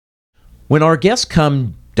When our guests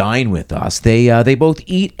come dine with us, they both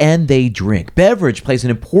eat and they drink. Beverage plays an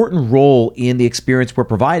important role in the experience we're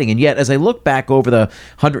providing, and yet as I look back over the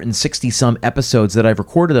 160 some episodes that I've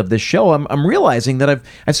recorded of this show, I'm realizing that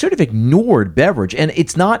I've sort of ignored beverage, and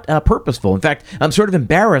it's not purposeful. In fact, I'm sort of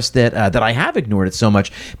embarrassed that I have ignored it so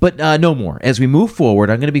much, but no more. As we move forward,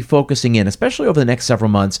 I'm going to be focusing in, especially over the next several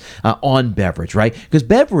months, on beverage, right? Because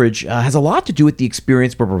beverage has a lot to do with the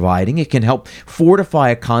experience we're providing. It can help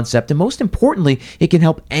fortify a concept, and most importantly, it can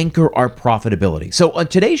help anchor our profitability. So on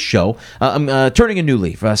today's show, I'm turning a new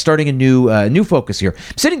leaf, starting a new focus here.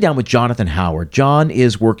 I'm sitting down with Jonathan Howard. John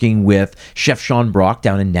is working with Chef Sean Brock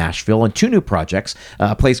down in Nashville on two new projects,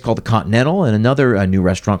 a place called The Continental and another new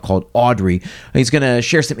restaurant called Audrey. He's going to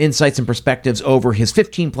share some insights and perspectives over his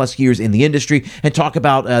 15 plus years in the industry and talk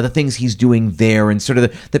about the things he's doing there and sort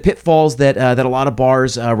of the pitfalls that a lot of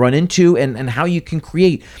bars run into and how you can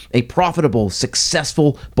create a profitable,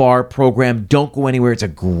 successful bar program. Don't go anywhere. It's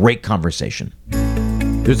a great conversation.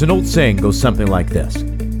 There's an old saying goes something like this.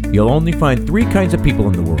 You'll only find three kinds of people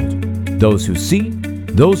in the world. Those who see,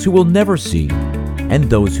 those who will never see, and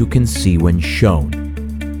those who can see when shown.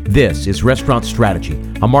 This is Restaurant Strategy,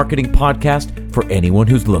 a marketing podcast for anyone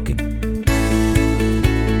who's looking.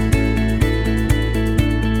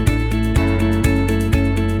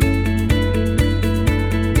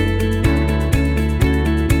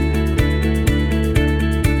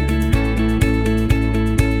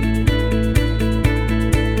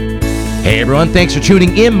 Hey everyone, thanks for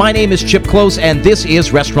tuning in. My name is Chip Close, and this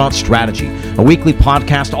is Restaurant Strategy, a weekly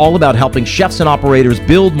podcast all about helping chefs and operators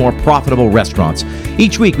build more profitable restaurants.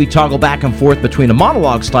 Each week we toggle back and forth between a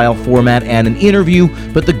monologue-style format and an interview,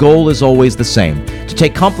 but the goal is always the same: to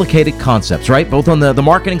take complicated concepts, right, both on the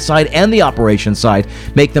marketing side and the operations side,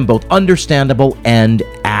 make them both understandable and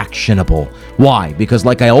actionable. Why? Because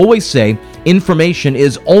like I always say, information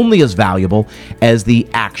is only as valuable as the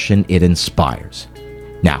action it inspires.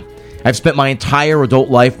 Now, I've spent my entire adult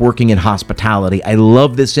life working in hospitality. I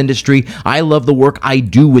love this industry. I love the work I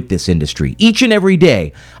do with this industry. Each and every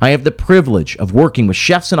day, I have the privilege of working with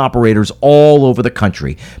chefs and operators all over the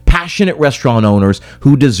country, passionate restaurant owners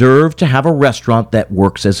who deserve to have a restaurant that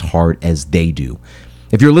works as hard as they do.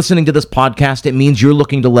 If you're listening to this podcast, it means you're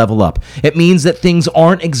looking to level up. It means that things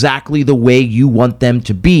aren't exactly the way you want them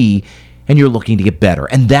to be, and you're looking to get better,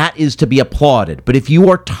 and that is to be applauded. But if you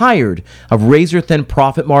are tired of razor-thin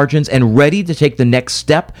profit margins and ready to take the next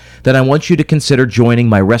step, then I want you to consider joining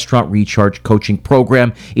my Restaurant Recharge coaching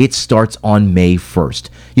program. It starts on May 1st.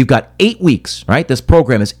 You've got 8 weeks, right? This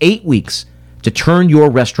program is 8 weeks to turn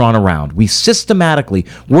your restaurant around. We systematically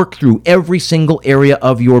work through every single area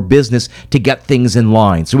of your business to get things in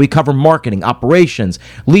line. So we cover marketing, operations,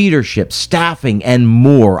 leadership, staffing, and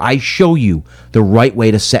more. I show you the right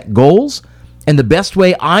way to set goals and the best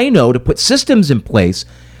way I know to put systems in place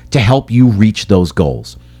to help you reach those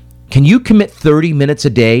goals. Can you commit 30 minutes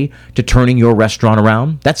a day to turning your restaurant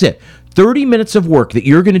around? That's it. 30 minutes of work that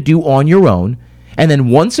you're going to do on your own. And then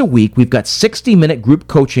once a week, we've got 60-minute group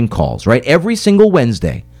coaching calls, right? Every single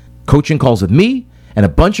Wednesday. Coaching calls with me and a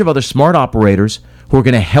bunch of other smart operators who are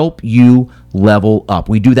going to help you level up.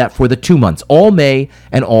 We do that for the 2 months, all May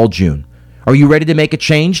and all June. Are you ready to make a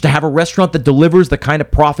change, to have a restaurant that delivers the kind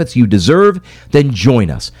of profits you deserve? Then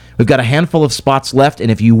join us. We've got a handful of spots left,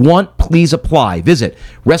 and if you want, please apply. Visit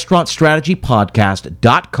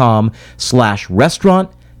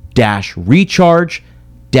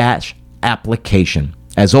restaurantstrategypodcast.com/restaurant-recharge-application.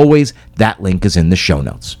 As always, that link is in the show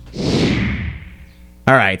notes.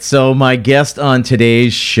 All right, so my guest on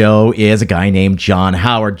today's show is a guy named John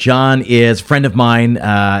Howard. John is a friend of mine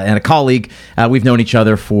and a colleague. We've known each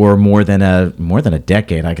other for more than a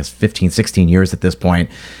decade, I guess 15, 16 years at this point.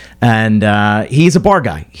 And he's a bar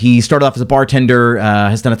guy. He started off as a bartender,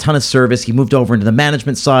 has done a ton of service. He moved over into the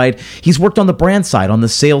management side. He's worked on the brand side, on the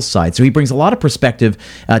sales side. So he brings a lot of perspective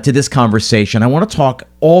to this conversation. I want to talk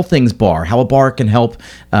all things bar, how a bar can help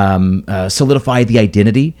solidify the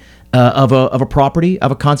identity of a property,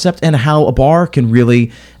 of a concept, and how a bar can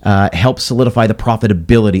really help solidify the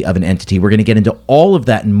profitability of an entity. We're going to get into all of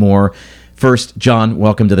that and more. First, John,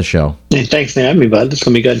 welcome to the show. Hey, thanks for having me, bud. This is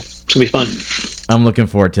going to be good. It's going to be fun. I'm looking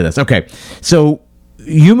forward to this. Okay, so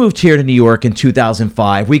you moved here to New York in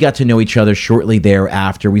 2005. We got to know each other shortly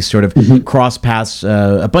thereafter. We sort of crossed paths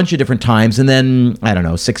a bunch of different times. And then,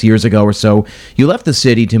 6 years ago or so, you left the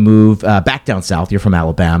city to move back down south. You're from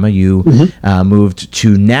Alabama. You moved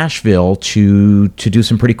to Nashville to do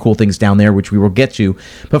some pretty cool things down there, which we will get to.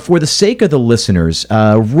 But for the sake of the listeners,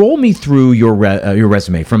 roll me through your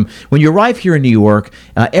resume from when you arrived here in New York,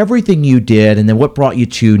 everything you did, and then what brought you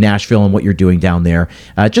to Nashville and what you're doing down there,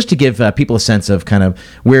 just to give people a sense of kind of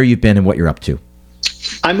where you've been and what you're up to.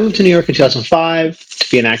 I moved to New York in 2005 to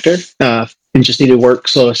be an actor, and just needed work.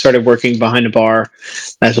 So I started working behind a bar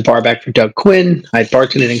as a bar back for Doug Quinn. I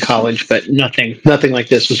bartended in college, but nothing like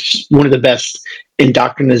this. Was just one of the best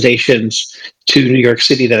indoctrinations to New York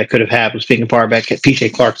City that I could have had, was being a bar back at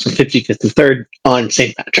PJ Clark's on 55th and 3rd on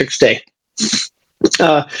St. Patrick's Day.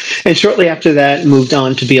 And shortly after that, moved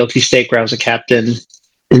on to BLT Steak, where I was a captain,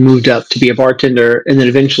 and moved up to be a bartender, and then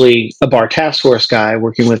eventually a bar task force guy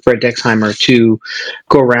working with Fred Dexheimer to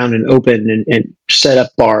go around and open and set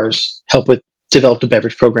up bars, help with develop the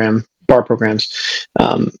beverage program, bar programs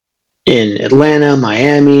in Atlanta,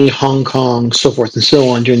 Miami, Hong Kong, so forth and so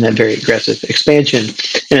on, during that very aggressive expansion.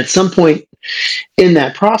 And at some point in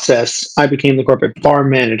that process, I became the corporate bar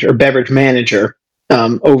manager or beverage manager,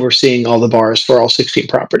 overseeing all the bars for all 16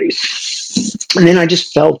 properties. And then I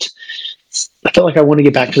felt like I wanted to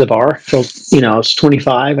get back to the bar. I was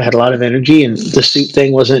 25. I had a lot of energy, and the suit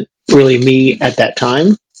thing wasn't really me at that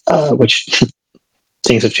time, which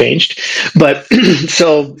things have changed. But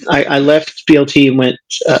so I left BLT and went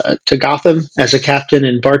to Gotham as a captain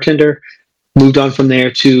and bartender, moved on from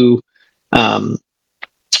there to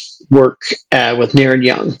work with Narin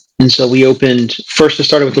Young. And so we opened, first I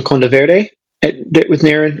started with La Conda Verde with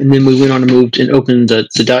Narin, and then we went on and moved and opened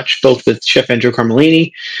the Dutch, both with Chef Andrew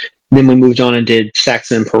Carmelini. Then we moved on and did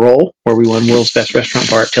Saxon and Parole, where we won World's Best Restaurant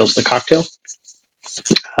Bar at Tales of the Cocktail.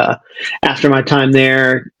 After my time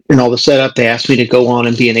there and all the setup, they asked me to go on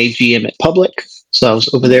and be an AGM at Public. So I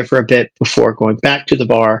was over there for a bit before going back to the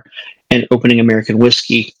bar and opening American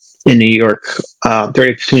Whiskey in New York,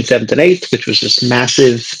 30 between 7th and 8th, which was this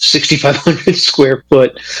massive 6,500 square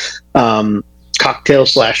foot cocktail /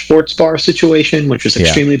 sports bar situation, which was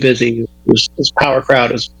extremely busy. It was power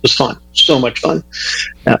crowd. It was fun. So much fun.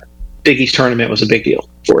 Big East tournament was a big deal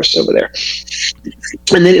for us over there.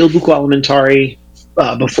 And then Il Buco Alimentari,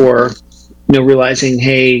 before realizing,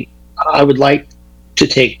 hey, I would like to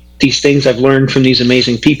take these things I've learned from these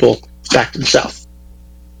amazing people back to the South.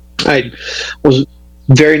 I was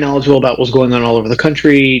very knowledgeable about what's going on all over the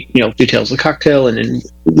country, details of the cocktail, and then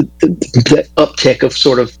the uptick of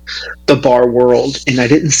sort of the bar world. And I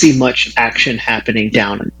didn't see much action happening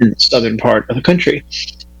down in the southern part of the country.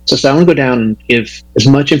 So I want to go down and give as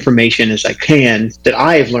much information as I can that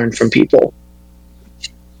I have learned from people.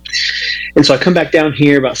 And so I come back down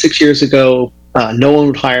here about 6 years ago. No one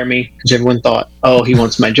would hire me because everyone thought, oh, he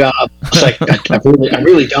wants my job. I was like, I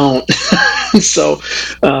really don't. So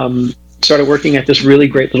started working at this really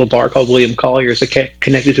great little bar called William Collier's,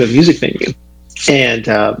 connected to a music venue. And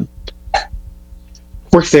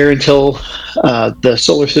worked there until the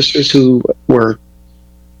Solar Sisters, who were,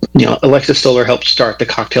 Alexis Stoller helped start the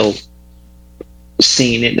cocktail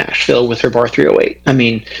scene in Nashville with her Bar 308. I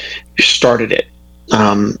mean, started it.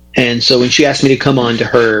 And so when she asked me to come on to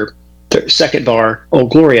her second bar,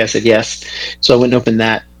 Old Glory, I said yes. So I went and opened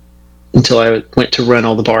that until I went to run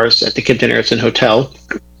all the bars at the Kimpton Ayrton Hotel.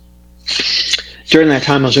 During that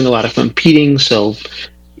time, I was doing a lot of competing. So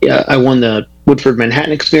I won the Woodford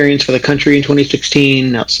Manhattan Experience for the country in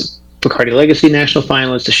 2016. I was a Bacardi Legacy National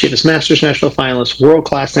Finalist, the Chivas Masters National Finalist, World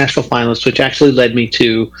Class National Finalist, which actually led me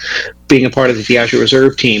to being a part of the Diageo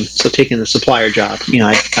Reserve team. So taking the supplier job.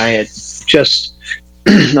 I had just,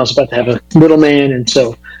 I was about to have a little man, and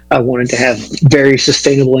so I wanted to have very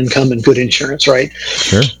sustainable income and good insurance, right?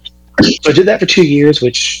 Sure. So I did that for 2 years,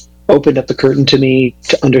 which opened up the curtain to me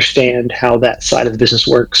to understand how that side of the business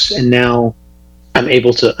works. And now I'm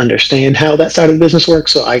able to understand how that side of the business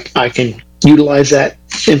works, so I can utilize that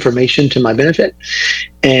information to my benefit.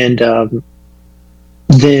 And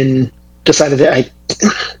then decided that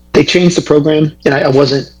they changed the program, and I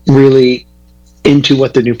wasn't really into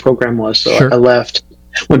what the new program was. So sure. I left,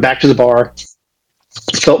 went back to the bar,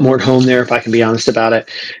 felt more at home there, if I can be honest about it.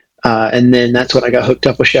 And then that's when I got hooked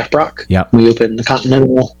up with Chef Brock. Yeah, we opened the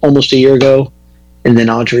Continental almost a year ago, and then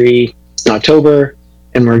Audrey in October,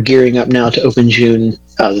 and we're gearing up now to open June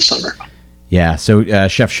this summer. Yeah, so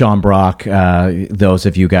Chef Sean Brock, those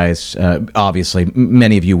of you guys, obviously,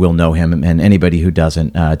 many of you will know him, and anybody who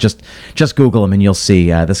doesn't, just Google him and you'll see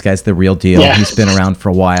this guy's the real deal. Yeah. He's been around for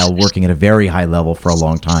a while, working at a very high level for a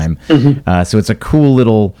long time. Mm-hmm. So it's a cool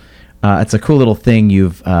little thing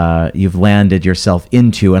you've landed yourself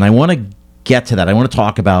into, and I want to get to that. I want to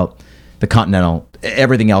talk about the Continental,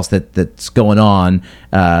 everything else that's going on.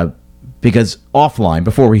 Because offline,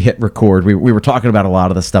 before we hit record, we were talking about a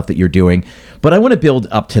lot of the stuff that you're doing. But I want to build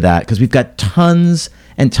up to that because we've got tons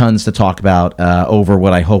and tons to talk about over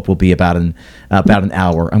what I hope will be about an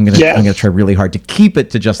hour. I'm gonna try really hard to keep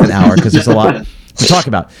it to just an hour because there's a to talk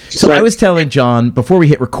about. So Right. I was telling John before we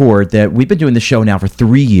hit record that we've been doing the show now for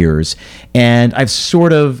 3 years, and I've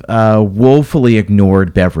sort of woefully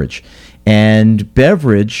ignored beverage. And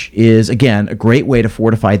beverage is, again, a great way to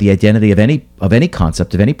fortify the identity of any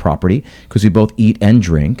concept, of any property, because we both eat and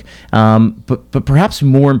drink. But perhaps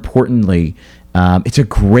more importantly, it's a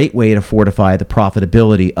great way to fortify the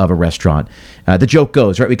profitability of a restaurant. The joke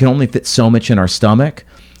goes, right? We can only fit so much in our stomach,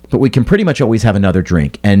 but we can pretty much always have another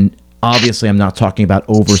drink. And obviously, I'm not talking about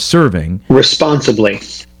over-serving. Responsibly.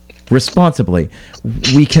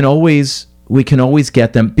 We can always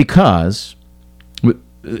get them because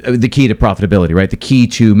the key to profitability, right? The key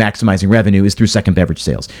to maximizing revenue is through second beverage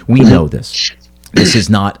sales. We know this. This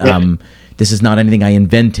is not anything I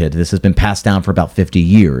invented. This has been passed down for about 50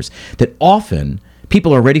 years. That often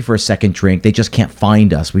people are ready for a second drink. They just can't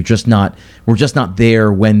find us. We're just not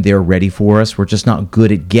there when they're ready for us. We're just not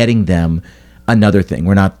good at getting them another thing.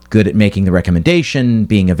 We're not good at making the recommendation,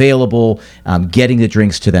 being available, getting the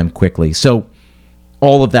drinks to them quickly. So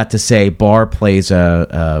all of that to say, bar plays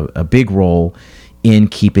a big role in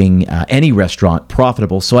keeping any restaurant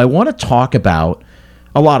profitable. So I want to talk about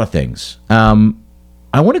a lot of things.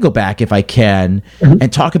 I want to go back, if I can,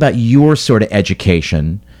 and talk about your sort of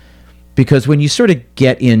education, because when you sort of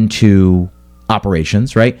get into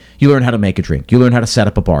operations, right, you learn how to make a drink, you learn how to set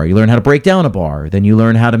up a bar, you learn how to break down a bar, then you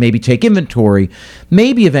learn how to maybe take inventory,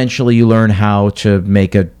 maybe eventually you learn how to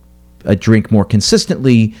make a drink more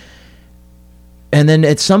consistently, and then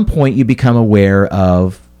at some point you become aware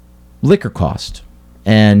of liquor cost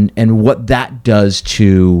and what that does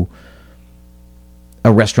to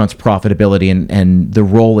a restaurant's profitability and the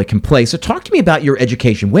role it can play. So talk to me about your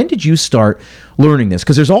education. When did you start learning this?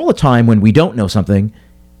 Because there's all the time when we don't know something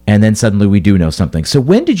and then suddenly we do know something. So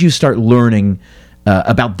when did you start learning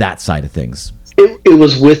about that side of things? It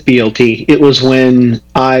was with BLT. It was when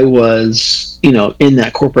I was, in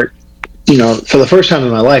that corporate, for the first time in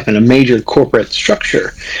my life in a major corporate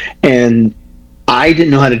structure. And I didn't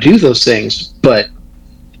know how to do those things, but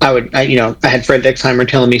I had Fred Dexheimer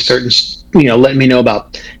telling me certain, letting me know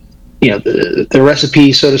about, the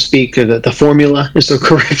recipe, so to speak, or the formula is the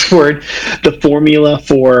correct word, the formula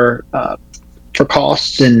for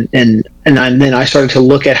costs, and then I started to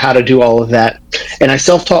look at how to do all of that, and I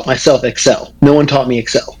self-taught myself Excel. No one taught me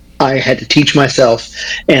Excel. I had to teach myself,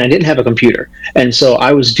 and I didn't have a computer, and so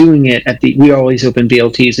I was doing it we always open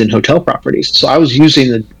BLTs in hotel properties, so I was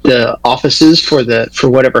using the offices for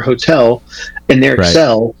whatever hotel in their Right.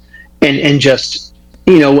 Excel, and just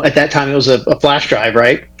at that time it was a flash drive,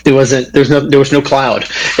 right? There was no cloud,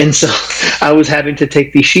 and so I was having to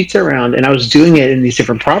take these sheets around, and I was doing it in these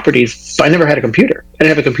different properties. But I never had a computer. I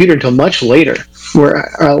didn't have a computer until much later, or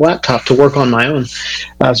a laptop to work on my own.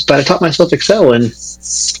 But I taught myself Excel, and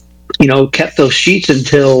kept those sheets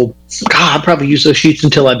until I probably used those sheets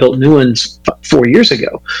until I built new ones 4 years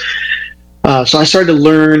ago. So I started to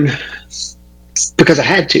learn because I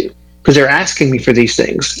had to, because they're asking me for these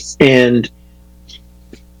things, and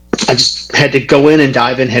I just had to go in and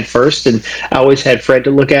dive in head first. And I always had Fred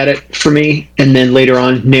to look at it for me, and then later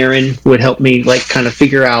on Naren would help me kind of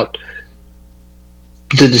figure out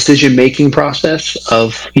the decision-making process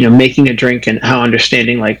of making a drink, and how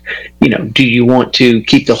understanding do you want to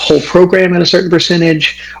keep the whole program at a certain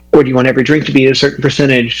percentage, or do you want every drink to be at a certain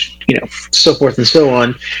percentage, so forth and so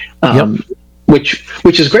on. Yep.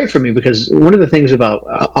 Which is great for me, because one of the things about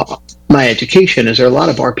my education is there are a lot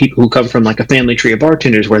of bar people who come from a family tree of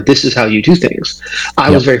bartenders where this is how you do things. I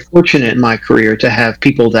was very fortunate in my career to have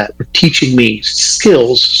people that were teaching me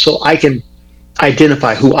skills so I can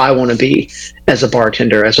identify who I want to be as a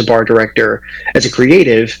bartender, as a bar director, as a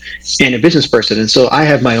creative, and a business person. And so I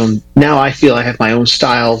have I feel I have my own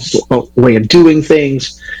style, way of doing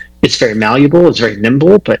things. It's very malleable, it's very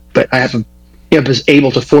nimble, but I was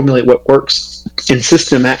able to formulate what works and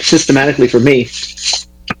systematically for me,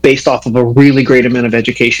 based off of a really great amount of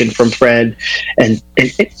education from Fred, and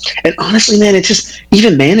honestly, man, it's just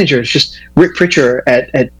even managers. Just Rick Pritchard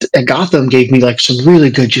at Gotham gave me some really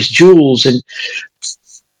good just jewels, and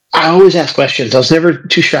I always ask questions. I was never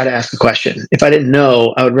too shy to ask a question. If I didn't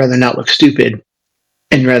know, I would rather not look stupid,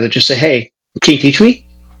 and rather just say, "Hey, can you teach me?"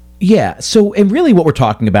 Yeah. So, and really what we're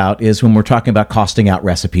talking about is when we're talking about costing out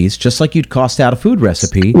recipes, just like you'd cost out a food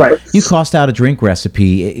recipe, right, you cost out a drink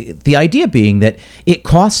recipe. The idea being that it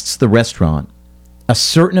costs the restaurant a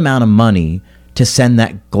certain amount of money to send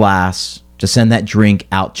that glass to send that drink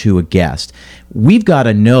out to a guest, we've got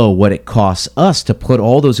to know what it costs us to put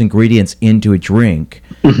all those ingredients into a drink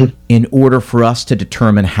in order for us to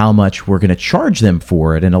determine how much we're going to charge them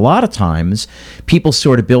for it. And a lot of times people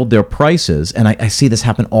sort of build their prices, and I see this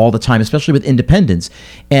happen all the time, especially with independents.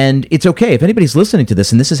 And it's okay if anybody's listening to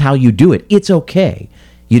this and this is how you do it, it's okay.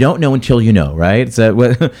 You don't know until you know, right?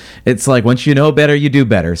 It's like once you know better, you do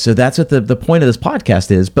better. So that's what the point of this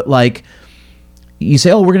podcast is. But like, you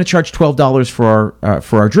say, oh, we're going to charge $12 for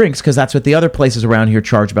our drinks because that's what the other places around here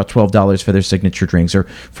charge, about $12 for their signature drinks, or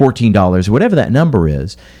 $14 or whatever that number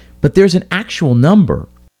is. But there's an actual number.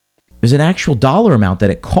 There's an actual dollar amount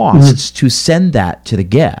that it costs to send that to the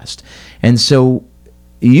guest. And so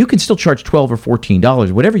you can still charge $12 or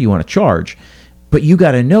 $14, whatever you want to charge, but you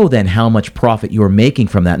got to know then how much profit you're making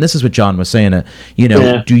from that. And this is what John was saying,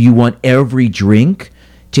 do you want every drink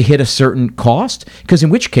to hit a certain cost? Because in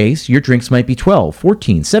which case your drinks might be 12,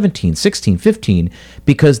 14, 17, 16, 15,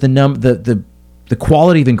 because the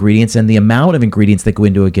quality of ingredients and the amount of ingredients that go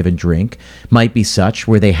into a given drink might be such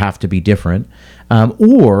where they have to be different.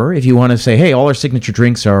 Or if you want to say, hey, all our signature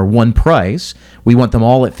drinks are one price, we want them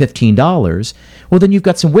all at $15, well, then you've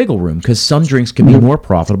got some wiggle room, because some drinks can be more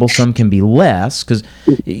profitable, some can be less, because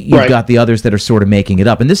you've got the others that are sort of making it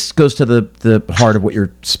up. And this goes to the heart of what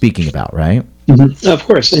you're speaking about, right? Of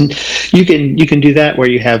course, and you can do that where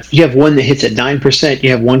you have one that hits at 9%, you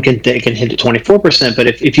have one that can hit at 24%. But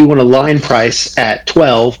if you want a line price at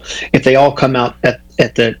 12, if they all come out at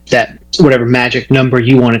that whatever magic number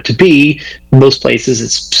you want it to be, most places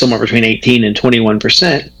it's somewhere between 18 and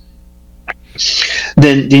 21%.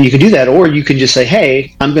 Then you can do that, or you can just say,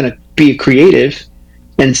 hey, I'm going to be creative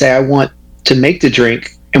and say I want to make the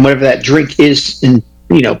drink, and whatever that drink is in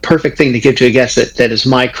perfect thing to give to a guest that is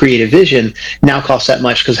my creative vision now costs that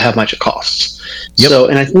much because of how much it costs. Yep. So,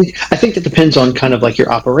 and I think that depends on kind of like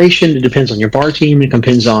your operation. It depends on your bar team. It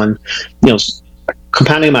depends on,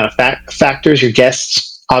 compounding amount of factors. Your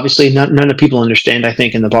guests, obviously, none of people understand, I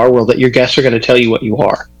think, in the bar world that your guests are going to tell you what you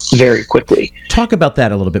are very quickly. Talk about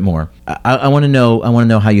that a little bit more. I want to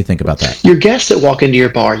know how you think about that. Your guests that walk into your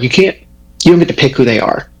bar, you don't get to pick who they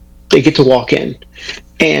are. They get to walk in.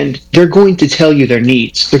 And they're going to tell you their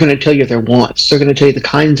needs. They're going to tell you their wants. They're going to tell you the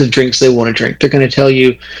kinds of drinks they want to drink. They're going to tell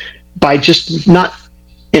you by just not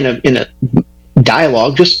in a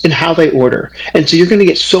dialogue, just in how they order. And so you're going to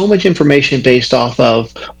get so much information based off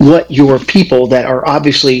of what your people that are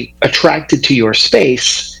obviously attracted to your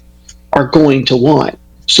space are going to want.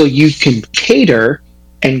 So you can cater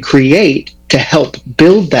and create to help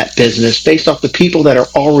build that business based off the people that are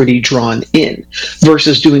already drawn in,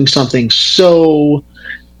 versus doing something so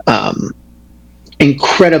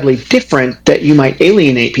incredibly different that you might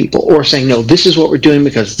alienate people, or saying, no, this is what we're doing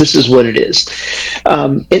because this is what it is.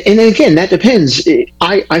 And again, that depends.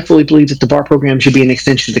 I fully believe that the bar program should be an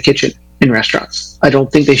extension of the kitchen in restaurants. I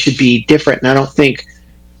don't think they should be different. And I don't think,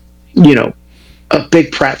 a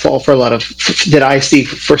big pratfall for a lot of that I see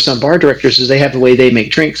for some bar directors is they have the way they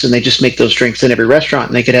make drinks, and they just make those drinks in every restaurant,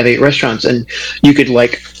 and they could have 8 restaurants, and you could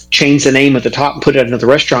like change the name at the top and put it at another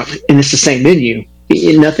restaurant, and it's the same menu.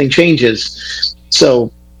 Nothing changes.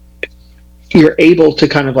 So you're able to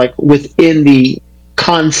kind of like within the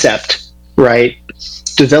concept, right,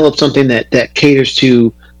 develop something that caters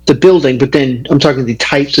to the building. But then I'm talking the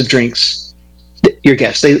types of drinks that your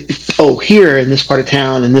guests, here in this part of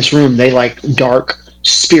town, in this room, they like dark,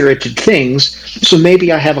 spirited things. So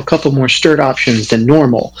maybe I have a couple more stirred options than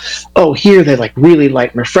normal. Here they like really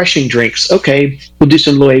light, refreshing drinks. Okay, we'll do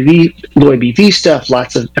some Loy BV stuff,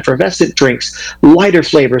 lots of effervescent drinks, lighter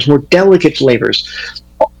flavors, more delicate flavors.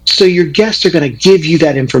 So your guests are going to give you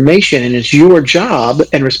that information, and it's your job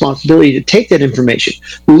and responsibility to take that information,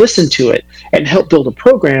 listen to it, and help build a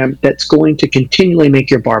program that's going to continually make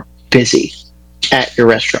your bar busy at your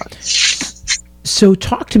restaurant. So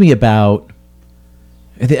talk to me about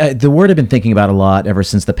the word I've been thinking about a lot ever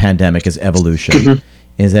since the pandemic is evolution.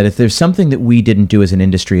 Is that if there's something that we didn't do as an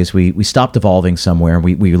industry, is we stopped evolving somewhere, and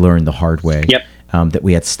we learned the hard way. Yep. That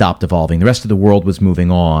we had stopped evolving. The rest of the world was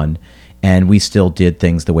moving on, and we still did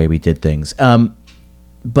things the way we did things.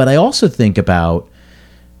 But I also think about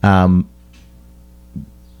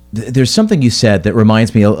there's something you said that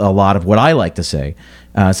reminds me a lot of what I like to say.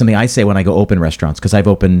 Something I say when I go open restaurants, because I've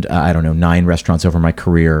opened 9 restaurants over my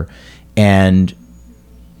career, and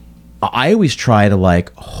I always try to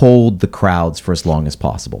like hold the crowds for as long as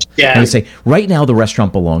possible. Yeah. And I say, right now the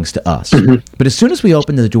restaurant belongs to us. But as soon as we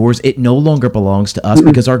open the doors, it no longer belongs to us,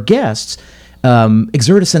 because our guests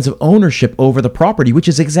exert a sense of ownership over the property, which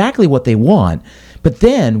is exactly what they want. But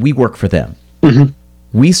then we work for them.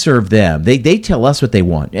 We serve them. They tell us what they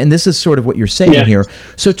want. And this is sort of what you're saying here.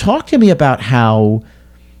 So talk to me about how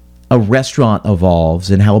a restaurant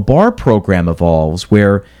evolves and how a bar program evolves,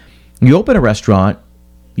 where you open a restaurant,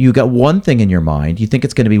 you got one thing in your mind, you think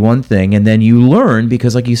it's going to be one thing, and then you learn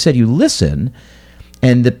because, like you said, you listen,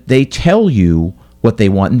 and they tell you what they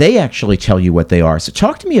want, and they actually tell you what they are. So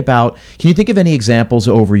talk to me about, can you think of any examples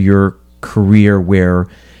over your career where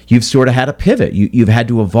you've sort of had a pivot? You've had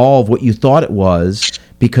to evolve what you thought it was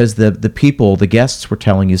because the people, the guests, were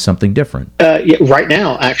telling you something different. Yeah, right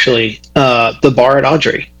now, actually, the bar at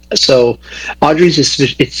Audrey. So Audrey's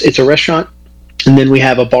it's a restaurant, and then we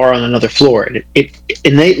have a bar on another floor. It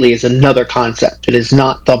innately is another concept. It is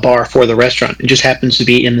not the bar for the restaurant. It just happens to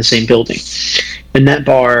be in the same building, and that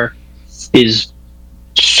bar is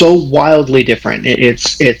so wildly different.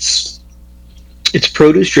 It's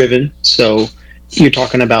produce driven. So you're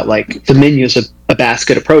talking about like the menu is a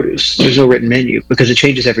basket of produce. There's no written menu because it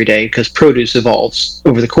changes every day because produce evolves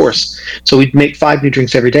over the course. So we make 5 new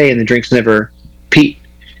drinks every day, and the drinks never repeat.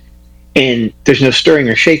 And there's no stirring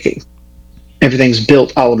or shaking. Everything's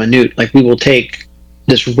built a la minute. Like, we will take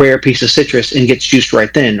this rare piece of citrus and gets juiced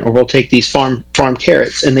right then, or we'll take these farm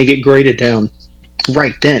carrots and they get grated down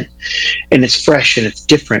right then, and it's fresh and it's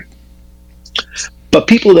different. But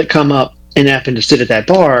people that come up and happen to sit at that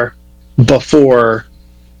bar before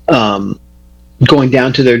going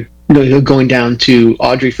down to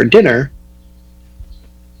Audrey for dinner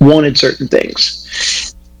wanted certain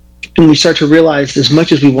things. And we start to realize, as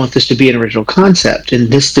much as we want this to be an original concept and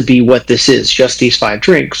this to be what this is, just these 5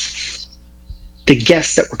 drinks, the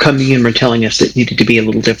guests that were coming in were telling us it needed to be a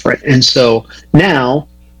little different. And so now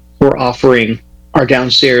we're offering our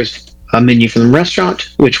downstairs menu from the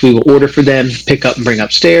restaurant, which we will order for them, pick up and bring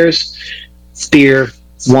upstairs. Beer,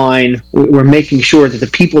 wine. We're making sure that the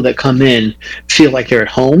people that come in feel like they're at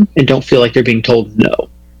home and don't feel like they're being told no.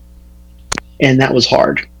 And that was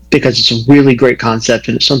hard, because it's a really great concept,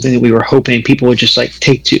 and it's something that we were hoping people would just like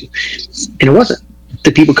take to. And it wasn't.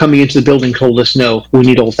 The people coming into the building told us, no, we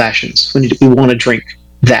need old fashions. We want to drink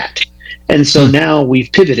that. And so now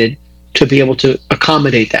we've pivoted to be able to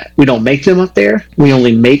accommodate that. We don't make them up there. We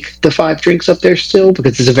only make the 5 drinks up there still,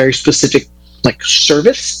 because it's a very specific like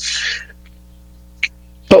service.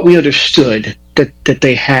 But we understood that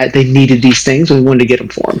they needed these things, and we wanted to get them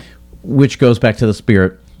for them. Which goes back to the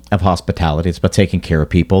spirit of hospitality. It's about taking care of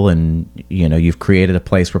people, and you've created a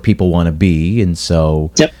place where people want to be, and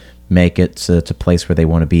so make it so it's a place where they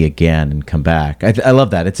want to be again and come back. I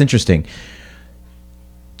love that. It's interesting.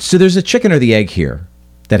 So there's a chicken or the egg here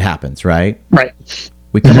that happens, right? Right.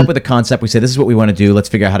 We come up with a concept. We say, this is what we want to do. Let's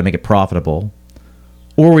figure out how to make it profitable.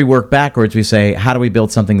 Or we work backwards. We say, how do we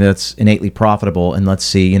build something that's innately profitable? And let's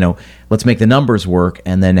see, let's make the numbers work.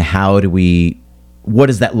 And then what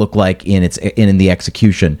does that look like in the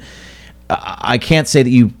execution? I can't say that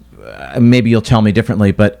you, maybe you'll tell me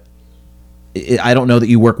differently, but I don't know that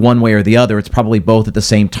you work one way or the other. It's probably both at the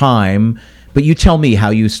same time. But you tell me how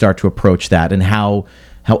you start to approach that, and how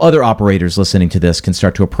other operators listening to this can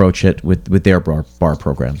start to approach it with their bar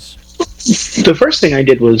programs. The first thing I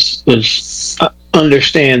did was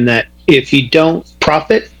understand that if you don't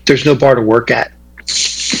profit, there's no bar to work at.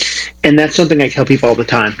 And that's something I tell people all the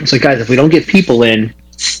time. It's like, guys, if we don't get people in,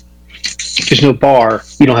 there's no bar,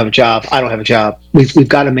 you don't have a job, I don't have a job. We've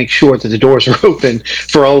got to make sure that the doors are open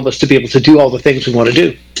for all of us to be able to do all the things we want to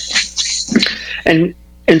do.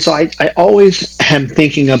 And so I always am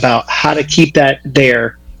thinking about how to keep that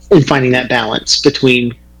there and finding that balance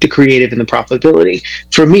between the creative and the profitability.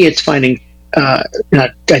 For me, it's finding, I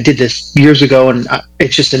did this years ago, and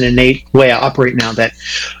it's just an innate way I operate now, that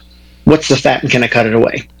what's the fat and can I cut it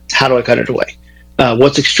away? How do I cut it away?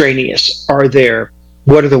 What's extraneous?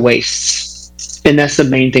 What are the wastes? And that's the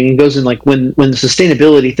main thing. It goes in like when the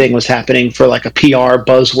sustainability thing was happening for like a PR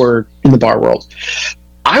buzzword in the bar world,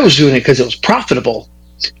 I was doing it because it was profitable.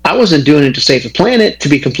 I wasn't doing it to save the planet, to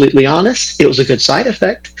be completely honest. It was a good side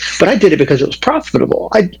effect, but I did it because it was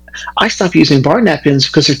profitable. I stopped using bar napkins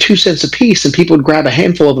because they're 2 cents a piece, and people would grab a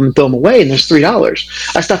handful of them and throw them away, and there's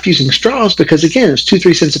 $3. I stopped using straws because, again, it's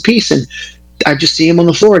 2-3 cents a piece, and I just see them on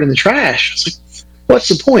the floor and in the trash. It's like, what's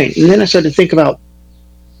the point? And then I started to think about,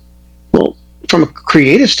 well, from a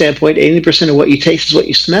creative standpoint, 80% of what you taste is what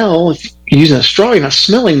you smell. If you're using a straw, you're not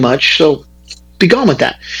smelling much, so be gone with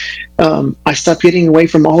that. I stopped getting away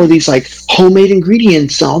from all of these like homemade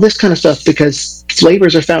ingredients and all this kind of stuff, because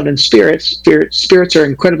flavors are found in spirits. Spirits are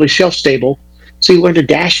incredibly shelf stable, so you learn to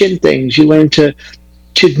dash in things. You learn to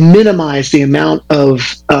minimize the amount of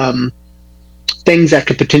things that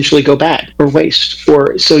could potentially go bad or waste,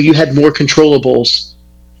 or so you had more controllables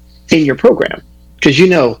in your program, because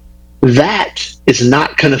that is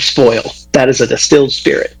not going to spoil. That is a distilled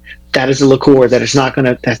spirit. That is a liqueur that is not going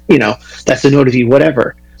to, that's a note of you,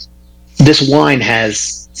 whatever. This wine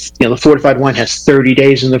has, the fortified wine has 30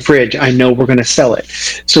 days in the fridge. I know we're going to sell it.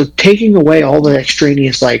 So taking away all the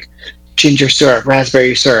extraneous, like ginger syrup,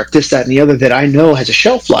 raspberry syrup, this, that, and the other that I know has a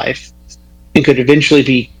shelf life and could eventually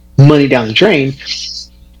be money down the drain,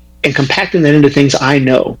 and compacting that into things I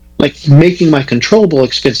know, like making my controllable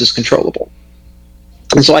expenses controllable.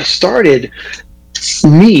 And so I started,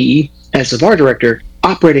 me as a bar director,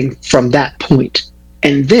 operating from that point.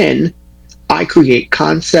 And then I create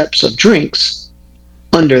concepts of drinks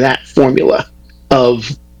under that formula of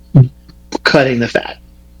cutting the fat.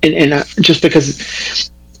 And just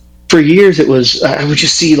because for years it was, I would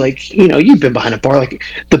just see, like, you've been behind a bar, like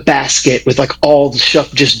the basket with like all the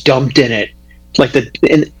stuff just dumped in it. Like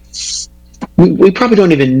and we probably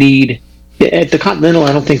don't even need, at the Continental,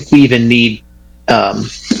 I don't think we even need,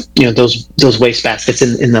 those waste baskets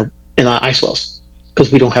in the ice wells. Because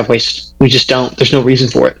we don't have waste. We just don't. There's no reason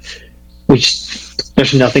for it.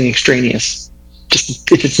 There's nothing extraneous. Just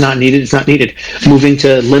if it's not needed, it's not needed. Moving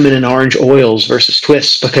to lemon and orange oils versus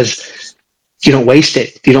twists, because you don't waste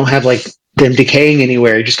it. You don't have like them decaying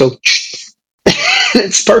anywhere. You just go.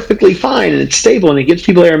 It's perfectly fine and it's stable and it gives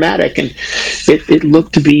people aromatic, and it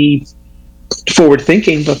looked to be forward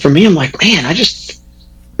thinking. But for me, I'm like, man, I'm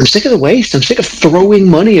sick of the waste. I'm sick of throwing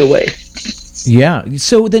money away. Yeah.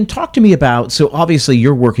 So then talk to me about, so obviously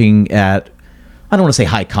you're working at, I don't want to say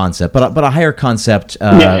high concept, but a higher concept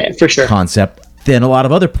for sure. concept than a lot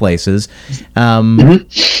of other places.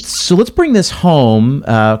 So let's bring this home,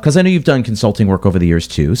 because I know you've done consulting work over the years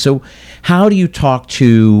too. So how do you talk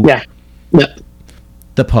to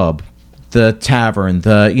the pub, the tavern,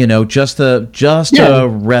 just a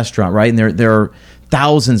restaurant, right? And there are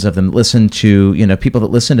thousands of them that listen to, people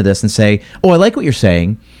that listen to this and say, oh, I like what you're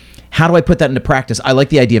saying. How do I put that into practice? I like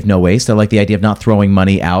the idea of no waste. I like the idea of not throwing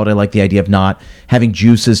money out. I like the idea of not having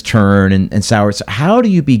juices turn and sour. So how do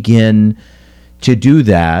you begin to do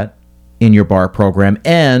that in your bar program,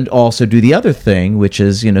 and also do the other thing, which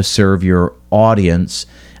is, serve your audience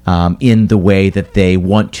in the way that they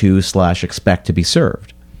want to / expect to be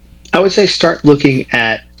served? I would say start looking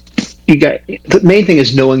at, the main thing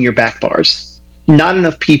is knowing your back bars. Not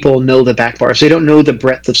enough people know the back bars. They don't know the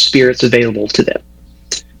breadth of spirits available to them.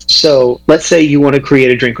 So let's say you want to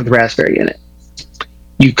create a drink with raspberry in it.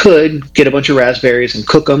 You could get a bunch of raspberries and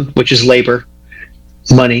cook them, which is labor,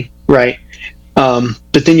 money, right?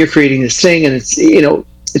 But then you're creating this thing, and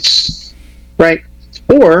it's right.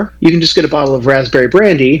 Or you can just get a bottle of raspberry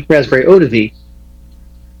brandy, raspberry eau de vie,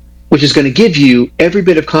 which is going to give you every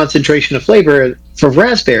bit of concentration of flavor for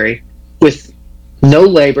raspberry with no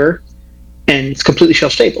labor, and it's completely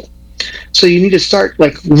shelf stable. So you need to start,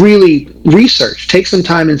 like, really research, take some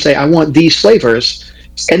time and say, I want these flavors,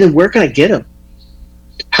 and then where can I get them?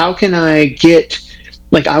 How can I get,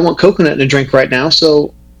 like, I want coconut in a drink right now,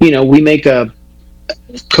 so, we make a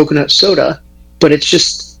coconut soda, but it's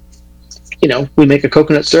just, we make a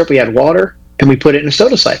coconut syrup, we add water, and we put it in a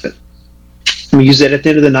soda siphon. And we use that at the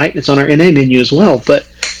end of the night, and it's on our NA menu as well, but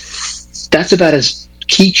that's about as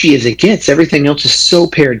quiche as it gets. Everything else is so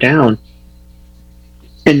pared down.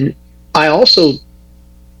 And I also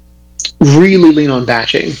really lean on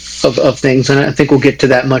batching of things, and I think we'll get to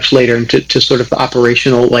that much later into sort of the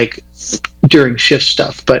operational, like, during shift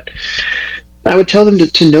stuff. But I would tell them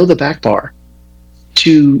to know the back bar,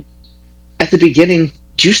 to, at the beginning,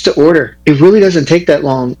 juice to order. It really doesn't take that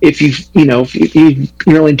long. If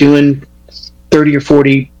you're only doing 30 or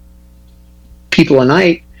 40 people a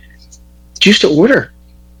night, juice to order.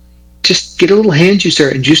 Just get a little hand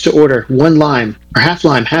juicer and juice to order, 1 lime or half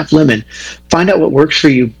lime, half lemon. Find out what works for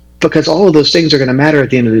you, because all of those things are going to matter at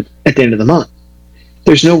the end of the month.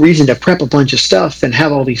 There's no reason to prep a bunch of stuff and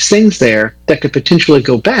have all these things there that could potentially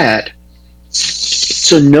go bad.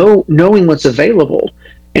 So knowing what's available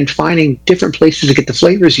and finding different places to get the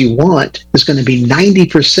flavors you want is going to be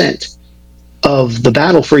 90% of the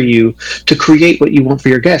battle for you to create what you want for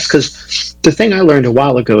your guests. Because the thing I learned a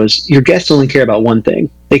while ago is your guests only care about one thing.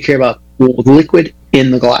 They care about liquid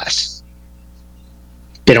in the glass.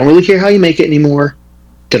 They don't really care how you make it anymore.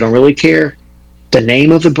 They don't really care the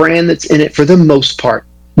name of the brand that's in it, for the most part,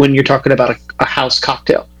 when you're talking about a house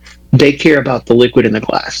cocktail. They care about the liquid in the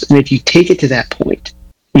glass. And if you take it to that point,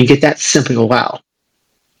 you get that simple, wow.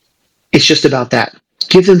 It's just about that.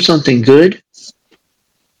 Give them something good.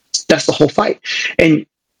 That's the whole fight. And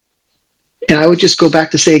I would just go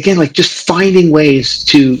back to say again, like, just finding ways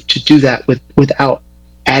to do that without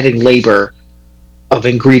adding labor of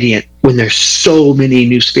ingredient when there's so many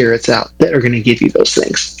new spirits out that are going to give you those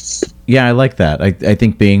things. Yeah, I like that. I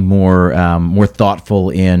think being more thoughtful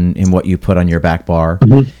in what you put on your back bar,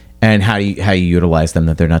 and how you utilize them,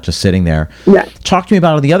 that they're not just sitting there. Yeah. Talk to me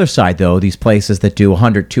about on the other side, though, these places that do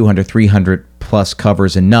 100, 200, 300 plus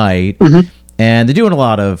covers a night, and they're doing a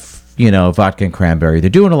lot of, vodka and cranberry. They're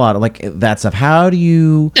doing a lot of that stuff. How do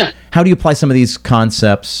you apply some of these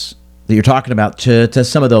concepts that you're talking about to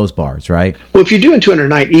some of those bars, right? Well, if you're doing 200 a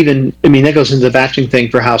night, that goes into the batching thing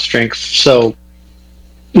for house strength. So,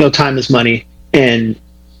 time is money. And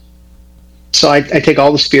so I take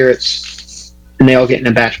all the spirits and they all get in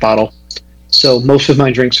a batch bottle. So most of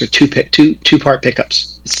my drinks are two-part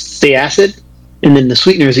pickups. It's the acid, and then the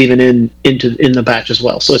sweetener is even in the batch as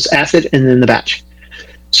well. So it's acid and then the batch.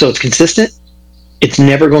 So it's consistent. It's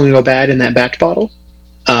never going to go bad in that batch bottle.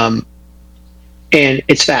 And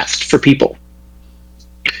it's fast for people.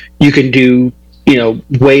 You can do,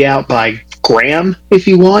 weigh out by gram if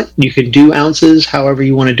you want. You can do ounces, however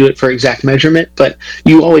you want to do it for exact measurement, but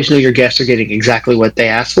you always know your guests are getting exactly what they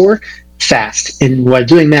ask for fast. And while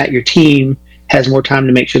doing that, your team has more time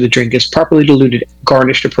to make sure the drink is properly diluted,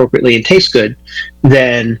 garnished appropriately, and tastes good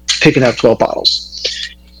than picking up 12 bottles.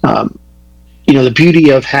 The beauty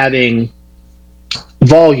of having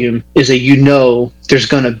volume is that there's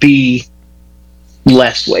going to be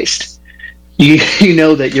less waste. You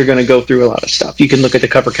know that you're going to go through a lot of stuff. You can look at the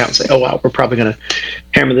cover count and say, oh, wow, we're probably going to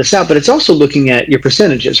hammer this out. But it's also looking at your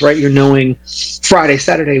percentages, right? You're knowing Friday,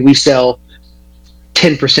 Saturday, we sell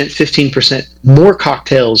 10%, 15% more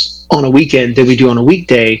cocktails on a weekend than we do on a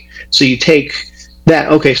weekday. So you take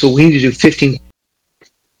that, okay, so we need to do 15,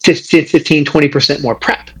 20% more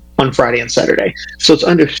prep on Friday and Saturday. So it's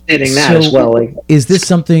understanding that as well. Is this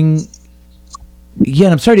something... Yeah,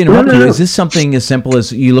 and I'm sorry to interrupt you. Is this something as simple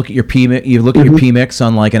as you look at your P-mix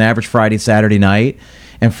on like an average Friday, Saturday night,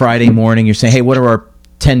 and Friday morning you're saying, hey, what are our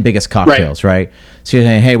 10 biggest cocktails, right? So you're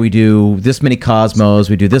saying, hey, we do this many Cosmos,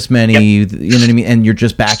 we do this many, you know what I mean? And you're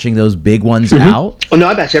just batching those big ones out? Oh, no,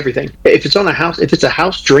 I batch everything. If it's a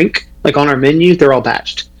house drink, like on our menu, they're all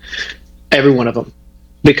batched. Every one of them.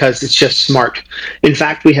 Because it's just smart. In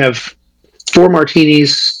fact, we have 4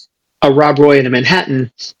 martinis, a Rob Roy, and a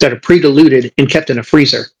Manhattan that are pre-diluted and kept in a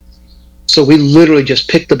freezer. So we literally just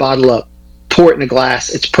pick the bottle up, pour it in a glass.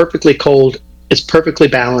 It's perfectly cold. It's perfectly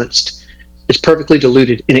balanced. It's perfectly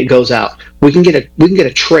diluted, and it goes out. We can get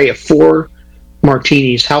a tray of 4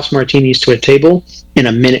 martinis, house martinis, to a table in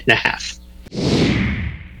a minute and a half.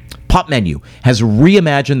 Pop Menu has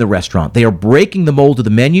reimagined the restaurant. They are breaking the mold of the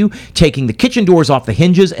menu, taking the kitchen doors off the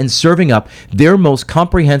hinges, and serving up their most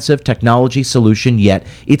comprehensive technology solution yet.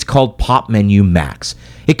 It's called Pop Menu Max.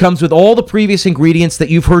 It comes with all the previous ingredients that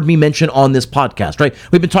you've heard me mention on this podcast, right?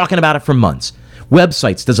 We've been talking about it for months.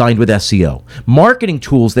 Websites designed with SEO, marketing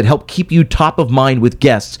tools that help keep you top of mind with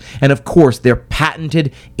guests, and of course, their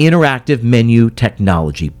patented interactive menu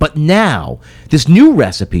technology. But now, this new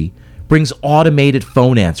recipe brings automated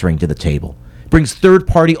phone answering to the table, brings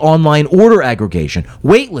third-party online order aggregation,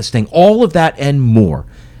 waitlisting, all of that and more.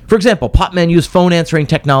 For example, Pop Menu's phone answering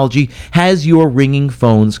technology has your ringing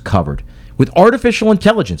phones covered. With artificial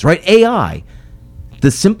intelligence, right, AI,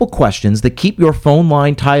 the simple questions that keep your phone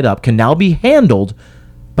line tied up can now be handled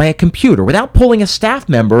by a computer without pulling a staff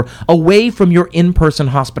member away from your in-person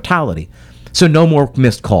hospitality. So no more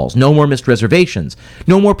missed calls, no more missed reservations,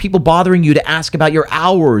 no more people bothering you to ask about your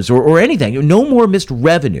hours or anything, no more missed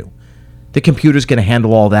revenue. The computer's going to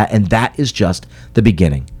handle all that, and that is just the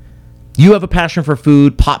beginning. You have a passion for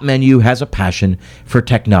food, Pop Menu has a passion for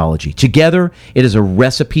technology. Together, it is a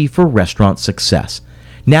recipe for restaurant success.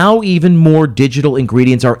 Now even more digital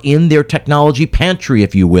ingredients are in their technology pantry,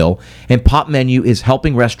 if you will, and Pop Menu is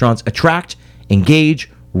helping restaurants attract,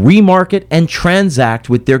 engage, remarket, and transact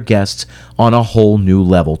with their guests on a whole new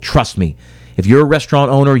level. Trust me, if you're a restaurant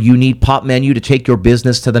owner, you need Pop Menu to take your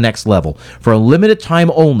business to the next level. For a limited time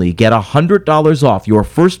only, get $100 off your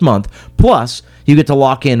first month, plus you get to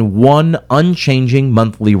lock in one unchanging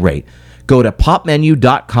monthly rate. Go to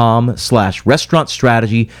popmenu.com/restaurant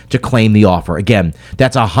strategy to claim the offer. Again,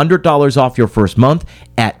 that's $100 off your first month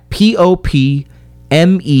at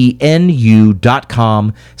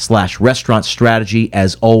popmenu.com/restaurant strategy.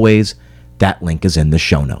 As always, that link is in the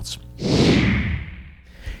show notes.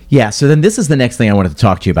 Yeah, so then this is the next thing I wanted to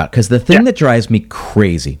talk to you about, because the thing that drives me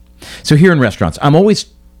crazy. So here in restaurants, I'm always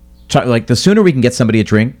like, the sooner we can get somebody a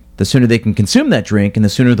drink, the sooner they can consume that drink, and the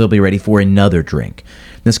sooner they'll be ready for another drink.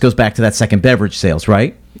 This goes back to that second beverage sales,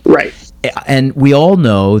 right? Right. And we all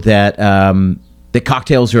know that the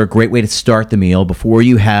cocktails are a great way to start the meal before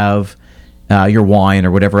you have your wine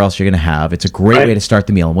or whatever else you're going to have. It's a great way to start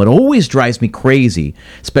the meal. And what always drives me crazy,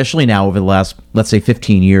 especially now over the last, let's say,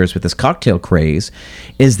 15 years with this cocktail craze,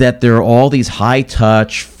 is that there are all these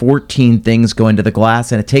high-touch 14 things go into the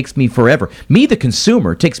glass, and it takes me forever. Me, the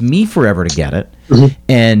consumer, it takes me forever to get it.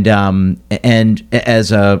 Mm-hmm. And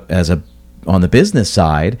as a on the business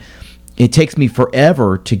side, it takes me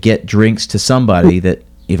forever to get drinks to somebody that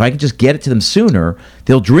if I can just get it to them sooner,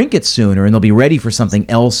 they'll drink it sooner and they'll be ready for something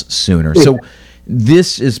else sooner. So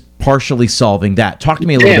this is partially solving that. Talk to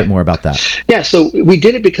me a little bit more about that. Yeah, so we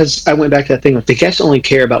did it because I went back to that thing. Like, the guests only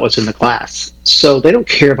care about what's in the glass. So they don't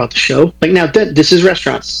care about the show. Like, now, this is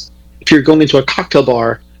restaurants. If you're going into a cocktail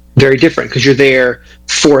bar, very different because you're there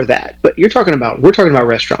for that. But we're talking about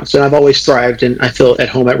restaurants. And I've always thrived and I feel at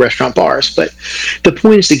home at restaurant bars. But the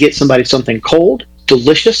point is to get somebody something cold,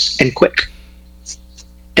 delicious, and quick.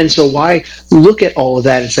 And so why look at all of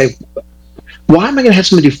that and say, why am I going to have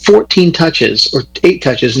somebody do 14 touches or 8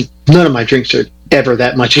 touches? And none of my drinks are ever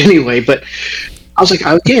that much anyway. But I was like,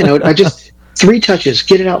 I just 3 touches,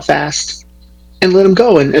 get it out fast and let them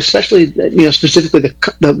go. And especially, specifically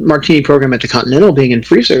the martini program at the Continental being in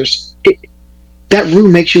freezers, that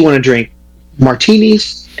room makes you want to drink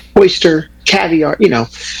martinis, oyster, caviar,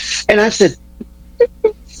 And I said,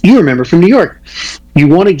 you remember from New York, you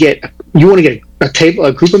want to get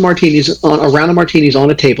a group of martinis a round of martinis on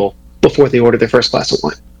a table before they order their first glass of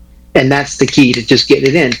wine. And that's the key to just getting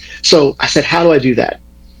it in. So I said, how do I do that?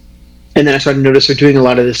 And then I started to notice they're doing a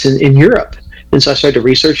lot of this in Europe. And so I started to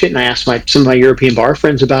research it, and I asked some of my European bar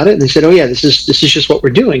friends about it, and they said, oh yeah, this is just what we're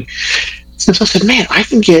doing. And so I said, man, I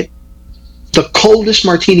can get the coldest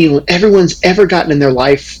martini everyone's ever gotten in their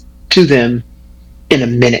life to them in a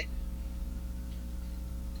minute.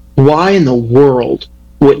 Why in the world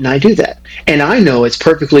wouldn't I do that? And I know it's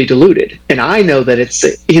perfectly diluted, and I know that it's,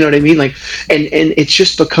 you know what I mean? Like, and it's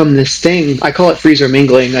just become this thing. I call it freezer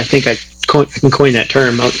mingling. I think I can coin that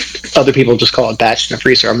term. Other people just call it batch in a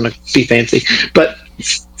freezer. I'm going to be fancy, but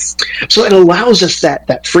so it allows us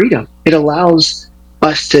that freedom. It allows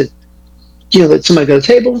us to, let somebody go to the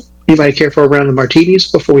table. Anybody care for a round of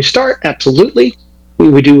martinis before we start? Absolutely.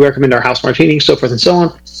 We do recommend our house martinis, so forth and so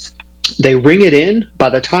on. They ring it in. By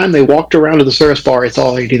the time they walked around to the service bar, it's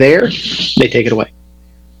already there. They take it away.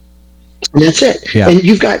 And that's it. Yeah. And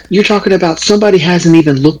you're talking about somebody hasn't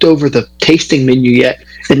even looked over the tasting menu yet,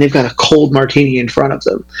 and they've got a cold martini in front of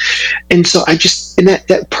them. And so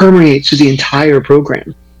that permeates through the entire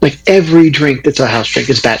program. Like, every drink that's a house drink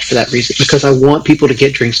is batched for that reason, because I want people to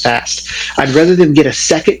get drinks fast. I'd rather them get a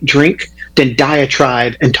second drink than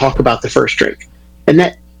diatribe and talk about the first drink. And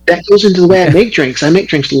that goes into the way I make drinks. I make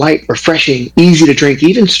drinks light, refreshing, easy to drink.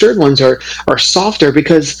 Even stirred ones are softer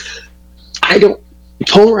because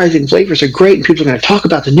polarizing flavors are great, and people are going to talk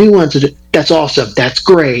about the new ones. That's awesome. That's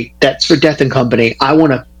great. That's for Death and Company. I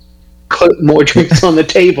want to put more drinks on the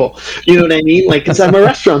table. You know what I mean? Like, because I'm a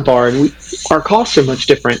restaurant bar and our costs are much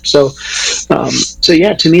different. So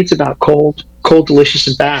yeah, to me, it's about cold, delicious,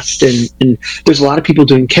 and fast. And there's a lot of people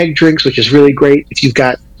doing keg drinks, which is really great. If you've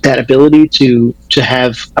got that ability to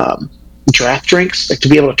have draft drinks, like to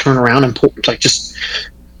be able to turn around and pull, like just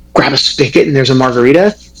grab a spigot and there's a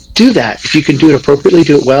margarita, do that. If you can do it appropriately,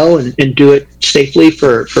 do it well, and do it safely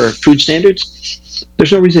for food standards,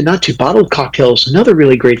 there's no reason not to. Bottled cocktails, another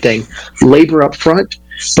really great thing. Labor up front,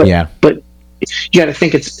 but you got to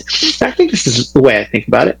think I think this is the way I think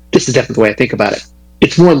about it. This is definitely the way I think about it.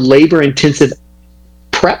 It's more labor intensive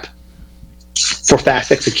prep for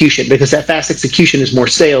fast execution, because that fast execution is more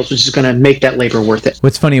sales, which is going to make that labor worth it.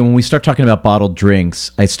 What's funny, when we start talking about bottled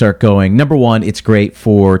drinks, I start going, number one, it's great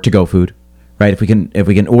for to-go food, right? If we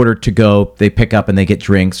can order to go, they pick up and they get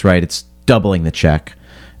drinks, right? It's doubling the check,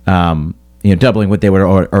 doubling what they would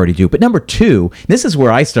already do. But number two, this is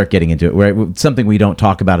where I start getting into it, where something we don't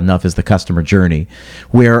talk about enough is the customer journey,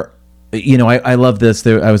 where, I love this.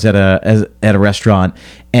 I was at a restaurant,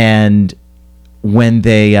 and when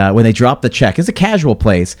they drop the check, it's a casual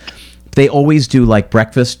place, they always do like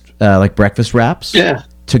breakfast wraps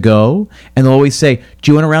to go, and they'll always say,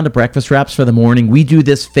 do you want a round of breakfast wraps for the morning? We do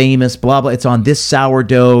this famous blah blah, it's on this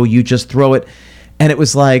sourdough, you just throw it. And it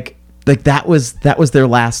was like that was their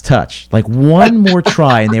last touch, like one more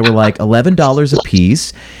try, and they were like $11 a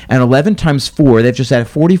piece, and 11 times 4, they've just added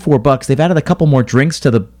 $44. They've added a couple more drinks to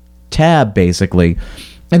the tab, basically.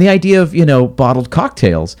 And the idea of, bottled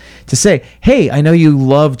cocktails, to say, hey, I know you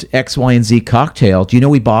loved X, Y, and Z cocktail. Do you know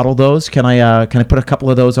we bottle those? Can I put a couple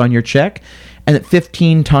of those on your check? And at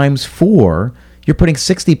 15 times 4, you're putting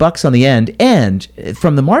 $60 on the end. And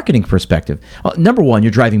from the marketing perspective, number one,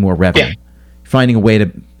 you're driving more revenue. Yeah. finding a way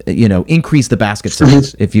to increase the basket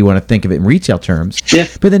size, if you want to think of it in retail terms. Yeah.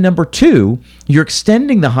 But then number two, you're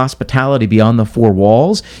extending the hospitality beyond the four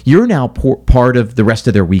walls. You're now part of the rest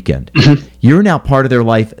of their weekend. You're now part of their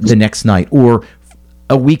life the next night, or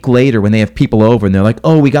a week later when they have people over and they're like,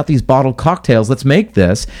 oh, we got these bottled cocktails, let's make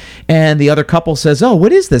this. And the other couple says, oh,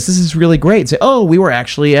 what is this? This is really great. And say, oh, we were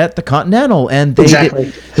actually at the Continental. And they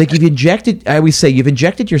like I always say, you've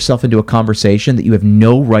injected yourself into a conversation that you have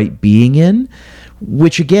no right being in,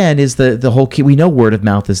 which again is the whole key. We know word of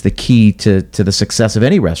mouth is the key to the success of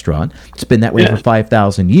any restaurant. It's been that way for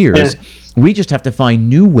 5,000 years. Yeah. We just have to find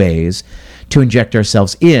new ways to inject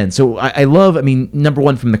ourselves in. So I love, number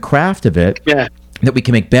one, from the craft of it, that we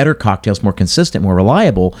can make better cocktails, more consistent, more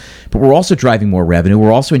reliable, but we're also driving more revenue.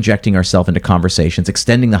 We're also injecting ourselves into conversations,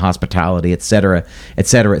 extending the hospitality, et cetera, et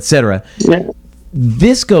cetera, et cetera. Yeah.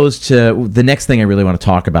 This goes to the next thing I really want to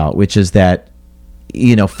talk about, which is that,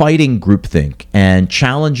 fighting groupthink and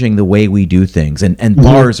challenging the way we do things. And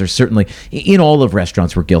bars are certainly, in all of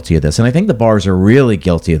restaurants, we're guilty of this. And I think the bars are really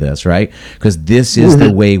guilty of this, right? Because this is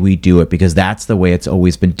the way we do it, because that's the way it's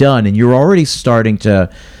always been done. And you're already starting to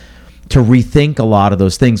rethink a lot of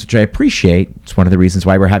those things, which I appreciate. It's one of the reasons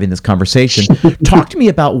why we're having this conversation. Talk to me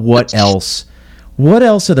about what else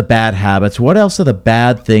are the bad habits? What else are the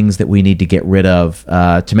bad things that we need to get rid of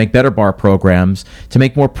to make better bar programs, to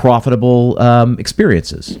make more profitable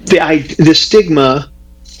experiences? The stigma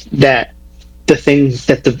that the thing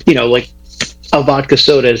that like a vodka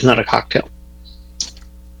soda is not a cocktail.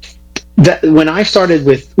 That when I started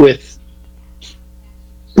with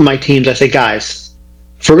my teams, I say, guys,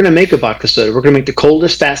 if we're going to make a vodka soda, we're going to make the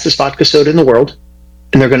coldest, fastest vodka soda in the world,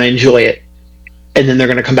 and they're going to enjoy it, and then they're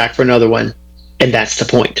going to come back for another one, and that's the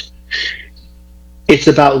point. It's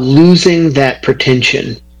about losing that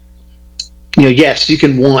pretension. Yes, you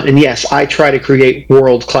can want, and yes, I try to create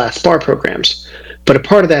world-class bar programs, but a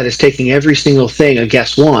part of that is taking every single thing a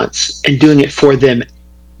guest wants and doing it for them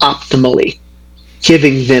optimally,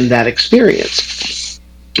 giving them that experience.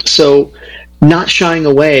 So not shying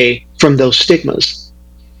away from those stigmas,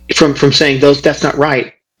 from saying that's not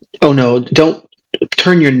right. Oh no, don't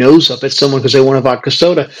turn your nose up at someone because they want a vodka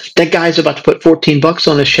soda. That guy's about to put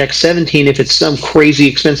 $14 on his check, 17 if it's some crazy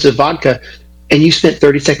expensive vodka, and you spent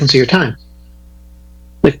 30 seconds of your time.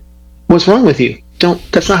 Like, what's wrong with you?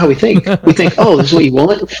 That's not how we think. We think, oh, this is what you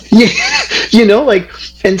want? Yeah.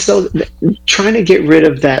 And so trying to get rid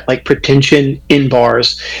of that pretension in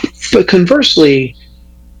bars. But conversely,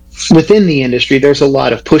 within the industry, there's a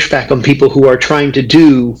lot of pushback on people who are trying to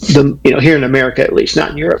do here in America, at least,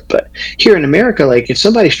 not in Europe, but here in America, if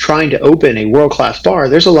somebody's trying to open a world-class bar,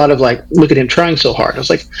 there's a lot of look at him trying so hard. I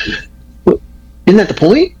was like, isn't that the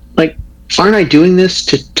point? Aren't I doing this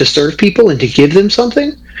to serve people and to give them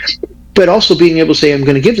something? But also being able to say, I'm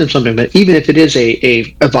going to give them something, but even if it is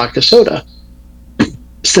a vodka soda,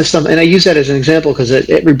 system, and I use that as an example because at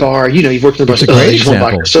every bar, you've worked in the bar. I just want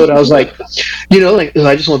vodka soda. I was like,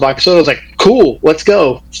 I just want vodka soda. I was like, cool, let's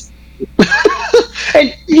go.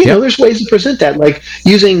 And there's ways to present that,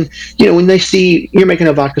 using, when they see you're making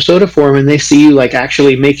a vodka soda for them, and they see you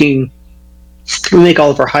actually we make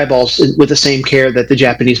all of our highballs with the same care that the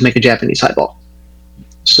Japanese make a Japanese highball.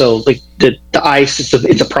 So the ice,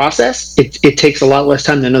 it's a process. It takes a lot less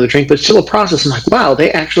time than another drink, but it's still a process. I'm like, wow,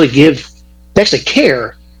 they actually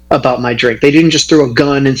care about my drink. They didn't just throw a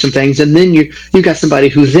gun and some things. And then you got somebody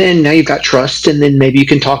who then, now you've got trust, and then maybe you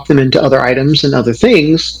can talk them into other items and other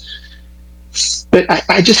things. But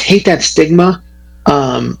I just hate that stigma.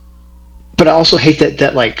 But I also hate that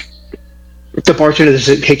the bartender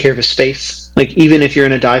doesn't take care of his space. Even if you're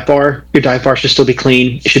in a dive bar, your dive bar should still be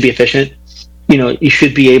clean. It should be efficient. You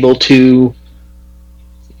should be able to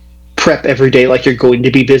prep every day you're going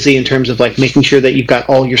to be busy, in terms of making sure that you've got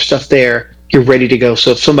all your stuff there, you're ready to go.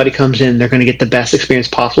 So if somebody comes in, they're going to get the best experience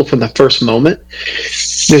possible from the first moment.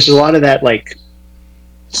 There's a lot of that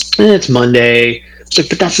it's Monday.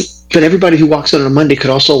 But everybody who walks in on a Monday could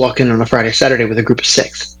also walk in on a Friday, Saturday with a group of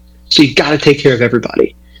 6. So you got to take care of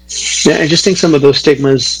everybody. I just think some of those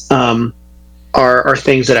stigmas are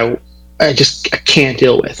things that I can't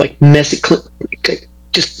deal with, messy,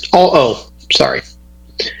 sorry.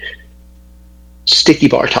 Sticky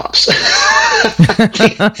bar tops.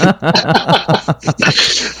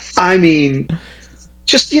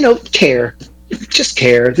 Care. Just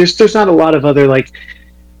care. There's not a lot of other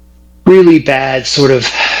really bad sort of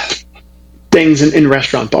things in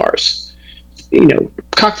restaurant bars.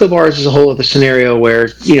 Cocktail bars is a whole other scenario where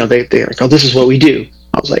they're like, oh, this is what we do.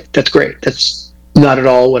 I was like, that's great. That's not at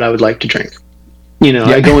all what I would like to drink.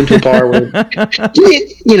 I go into a bar where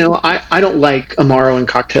I don't like Amaro and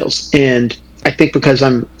cocktails, and I think because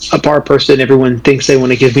I'm a bar person, everyone thinks they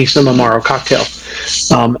want to give me some Amaro cocktail.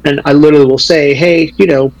 And I literally will say, hey,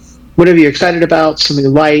 whatever you're excited about,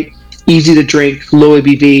 something light, easy to drink, low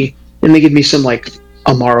ABV, and they give me some like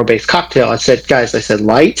Amaro based cocktail. I said, guys, I said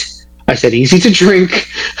light, I said easy to drink.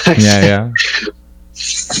 Yeah.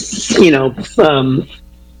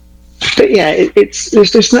 But yeah, it's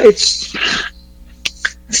not, it's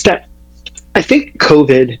that I think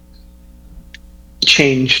COVID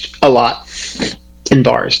changed a lot in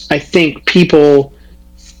bars. I think people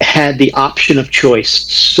had the option of choice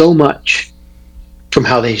so much from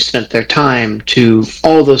how they spent their time to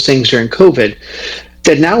all those things during COVID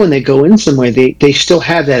that now when they go in somewhere, they still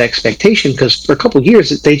have that expectation because for a couple of years,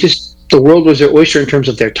 the world was their oyster in terms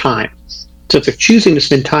of their time. So if they're choosing to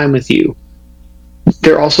spend time with you,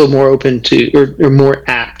 they're also more open to, or more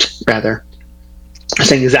apt, rather,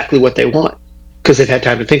 saying exactly what they want because they've had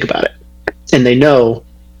time to think about it. And they know,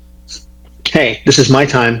 hey, this is my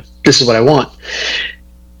time, this is what I want.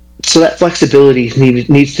 So that flexibility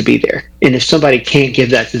needs to be there. And if somebody can't give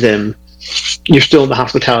that to them, you're still in the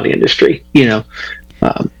hospitality industry.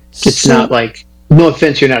 It's not like, no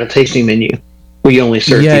offense, you're not a tasting menu where you only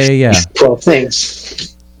serve these 12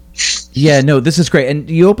 things. Yeah, no, this is great. And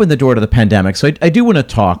you opened the door to the pandemic. So I do want to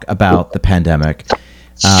talk about the pandemic.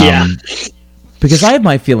 Because I have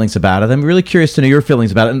my feelings about it. I'm really curious to know your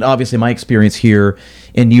feelings about it. And obviously my experience here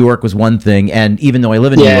in New York was one thing. And even though I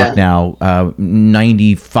live in New York now,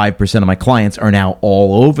 95% of my clients are now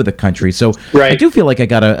all over the country. So I do feel like I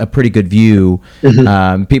got a pretty good view.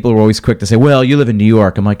 Mm-hmm. People are always quick to say, well, you live in New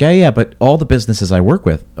York. I'm like, yeah, but all the businesses I work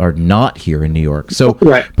with are not here in New York. So,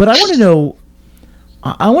 but I want to know,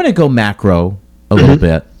 I want to go macro a little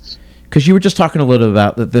bit because you were just talking a little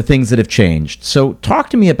about the things that have changed. So talk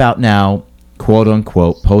to me about now, quote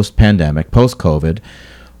unquote, post-pandemic, post-COVID.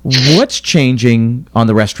 What's changing on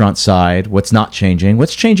the restaurant side? What's not changing?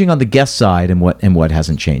 What's changing on the guest side, and what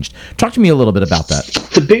hasn't changed? Talk to me a little bit about that.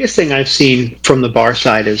 The biggest thing I've seen from the bar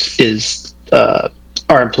side is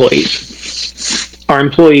our employees. Our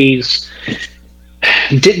employees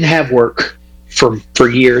didn't have work for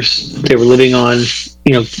years. They were living on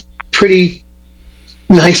pretty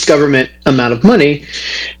nice government amount of money,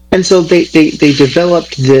 and so they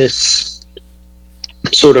developed this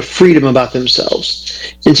sort of freedom about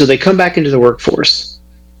themselves. And so they come back into the workforce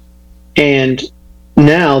and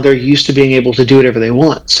now they're used to being able to do whatever they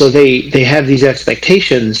want. So they have these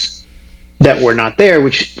expectations that were not there,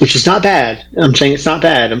 which is not bad. I'm saying it's not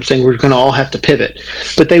bad. I'm saying we're going to all have to pivot.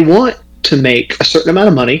 But they want to make a certain amount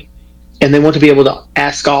of money and they want to be able to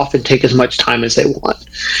ask off and take as much time as they want.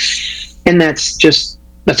 And that's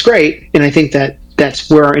great. And I think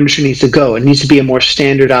that's where our industry needs to go. It needs to be a more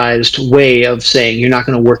standardized way of saying you're not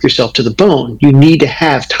going to work yourself to the bone. You need to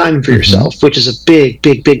have time for yourself, which is a big,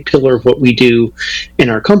 big, big pillar of what we do in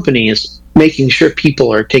our company is making sure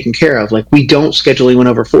people are taken care of. Like we don't schedule anyone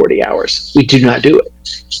over 40 hours. We do not do it.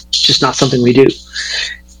 It's just not something we do.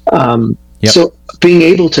 So being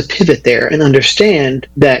able to pivot there and understand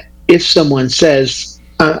that if someone says,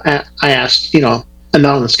 I asked, I'm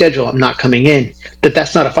not on the schedule, I'm not coming in,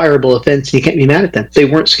 that's not a fireable offense and you can't be mad at them. They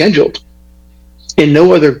weren't scheduled. In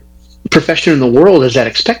no other profession in the world is that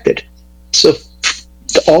expected. So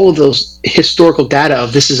all of those historical data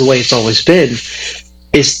of this is the way it's always been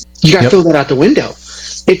is you got to throw that out the window.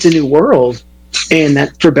 It's a new world, and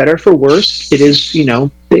that for better, for worse, it is,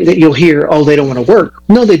 you'll hear, oh, they don't want to work.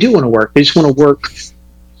 No, they do want to work. They just want to work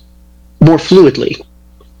more fluidly.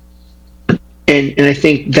 And I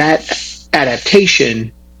think that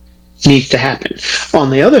adaptation needs to happen. On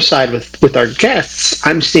the other side with our guests,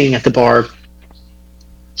 I'm seeing at the bar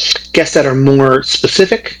guests that are more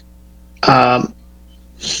specific,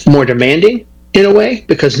 more demanding in a way,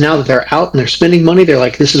 because now that they're out and they're spending money, they're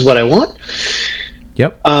like, this is what I want.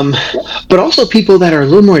 But also people that are a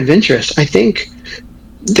little more adventurous. I think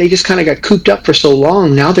they just kind of got cooped up for so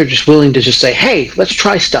long. Now they're just willing to just say, hey, let's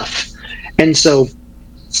try stuff. And so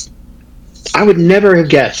I would never have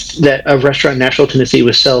guessed that a restaurant in Nashville, Tennessee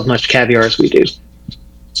would sell as much caviar as we do.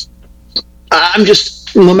 I'm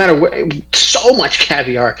just, no matter what, so much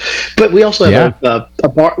caviar. But we also have a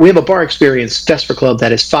bar. We have a bar experience, Vesper Club,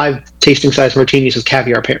 that is 5 tasting size martinis with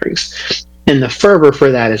caviar pairings. And the fervor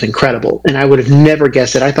for that is incredible. And I would have never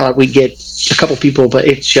guessed it. I thought we'd get a couple people, but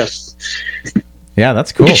it's just... Yeah,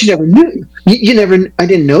 that's cool. But you never knew. I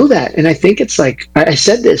didn't know that. And I think it's like, I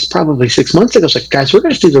said this probably 6 months ago. It's like, guys, we're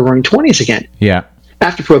going to do the Roaring 20s again. Yeah.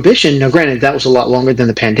 After Prohibition, now granted, that was a lot longer than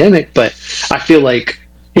the pandemic, but I feel like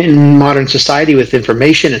in modern society with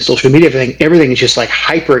information and social media, everything is just like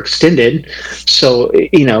hyper extended. So,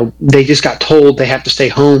 they just got told they have to stay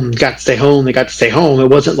home, got to stay home. They got to stay home. It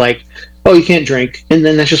wasn't like, oh, you can't drink, and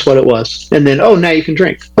then that's just what it was. And then, oh, now you can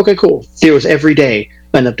drink. Okay, cool. There was every day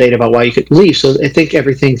an update about why you could leave. So I think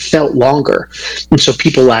everything felt longer, and so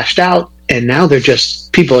people lashed out, and now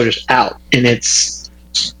people are just out, and it's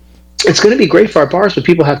going to be great for our bars, but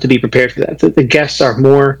people have to be prepared for that. The guests are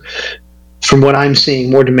more, from what I'm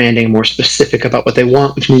seeing, more demanding, more specific about what they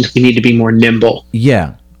want, which means we need to be more nimble.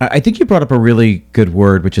 Yeah. I think you brought up a really good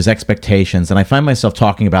word, which is expectations, and I find myself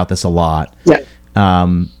talking about this a lot. Yeah.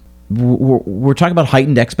 We're talking about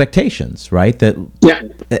heightened expectations, right?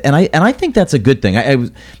 And I think that's a good thing.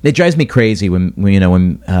 It drives me crazy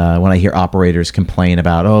when I hear operators complain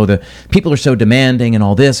about, oh, the people are so demanding and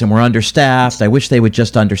all this, and we're understaffed. I wish they would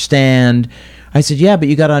just understand. I said, yeah, but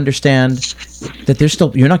you got to understand that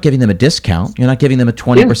you're not giving them a discount. You're not giving them a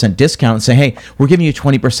 20% discount and say, hey, we're giving you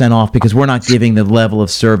 20% off because we're not giving the level of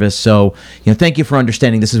service. So, thank you for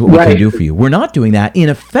understanding. This is what we can do for you. We're not doing that. In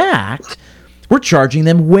effect, we're charging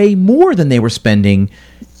them way more than they were spending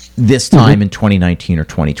this time in 2019 or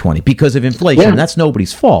 2020 because of inflation. And that's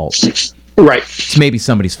nobody's fault. Right. It's maybe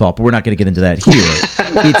somebody's fault, but we're not going to get into that here.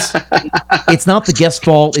 It's not the guest's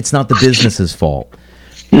fault. It's not the business's fault.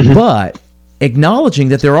 But acknowledging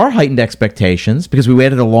that there are heightened expectations because we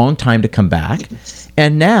waited a long time to come back,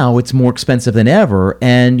 and now it's more expensive than ever.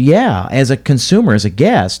 And yeah, as a consumer, as a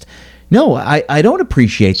guest, no, I don't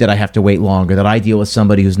appreciate that I have to wait longer, that I deal with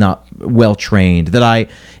somebody who's not well trained, that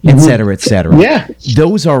et cetera, et cetera. Yeah.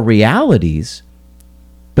 Those are realities,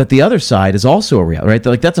 but the other side is also a reality, right?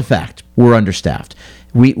 Like, that's a fact. We're understaffed.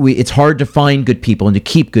 It's hard to find good people and to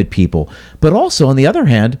keep good people. But also, on the other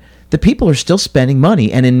hand, the people are still spending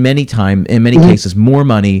money, and in many cases, more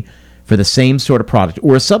money for the same sort of product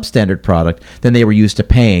or a substandard product than they were used to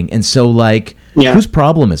paying. And so, whose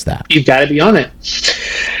problem is that? You've got to be on it.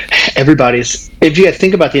 Everybody's. If you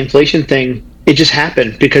think about the inflation thing, it just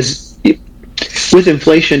happened because with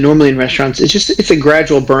inflation, normally in restaurants, it's a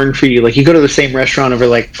gradual burn for you. Like, you go to the same restaurant over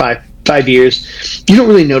like five years, you don't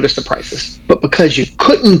really notice the prices. But because you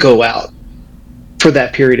couldn't go out for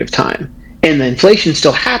that period of time, and the inflation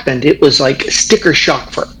still happened, it was like sticker shock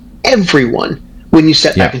for everyone when you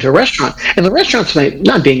step back into a restaurant. And the restaurant's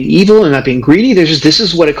not being evil and not being greedy. This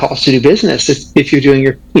is what it costs to do business if you're doing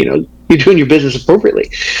you're doing your business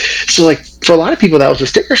appropriately. So, like, for a lot of people, that was a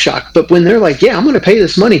sticker shock. But when they're like, yeah, I'm going to pay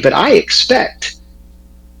this money, but I expect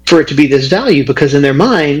for it to be this value, because in their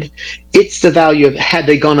mind, it's the value of had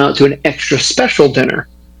they gone out to an extra special dinner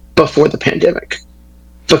before the pandemic,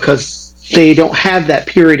 because they don't have that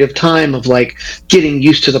period of time of like getting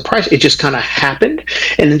used to the price. It just kind of happened.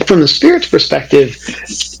 And from the spirits perspective,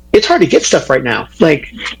 it's hard to get stuff right now. Like,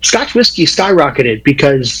 Scotch whiskey skyrocketed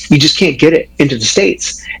because you just can't get it into the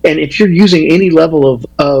States. And if you're using any level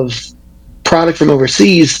of product from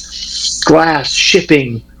overseas, glass,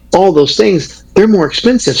 shipping, all those things, they're more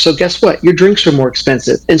expensive. So guess what? Your drinks are more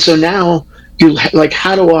expensive. And so now you're like,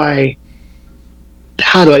 how do I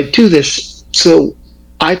do this? So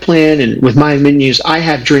I plan, and with my menus, I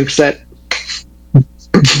have drinks that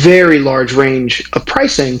very large range of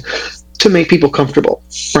pricing to make people comfortable,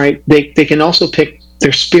 right? They can also pick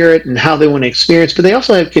their spirit and how they want to experience, but they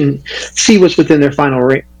also can see what's within their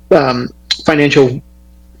financial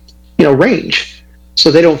range,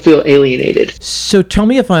 so they don't feel alienated. So tell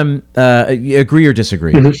me if I'm agree or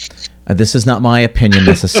disagree. This is not my opinion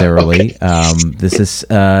necessarily. Okay. This is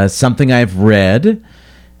something I've read.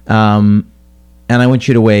 And I want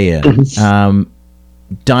you to weigh in.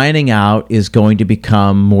 Dining out is going to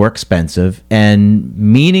become more expensive and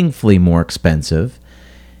meaningfully more expensive.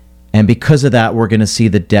 And because of that, we're going to see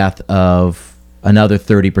the death of another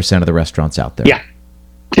 30% of the restaurants out there. Yeah.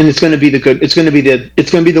 And it's going to be it's going to be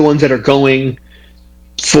the ones that are going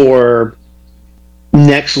for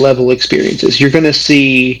next level experiences. You're going to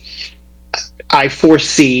see, I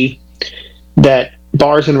foresee that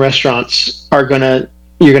bars and restaurants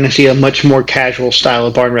you're going to see a much more casual style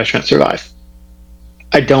of bar and restaurant survive.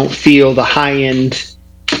 I don't feel the high-end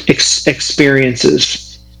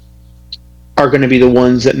experiences are going to be the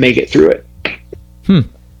ones that make it through it. I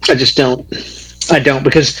just don't. I don't,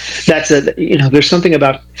 because there's something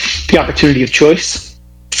about the opportunity of choice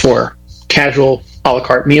for casual a la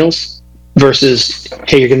carte meals versus,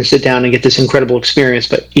 hey, you're going to sit down and get this incredible experience,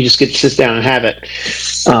 but you just get to sit down and have it.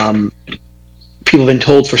 People have been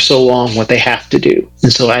told for so long what they have to do.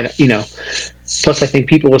 And so, plus I think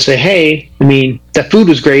people will say, hey, I mean, that food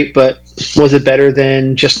was great, but was it better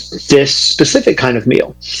than just this specific kind of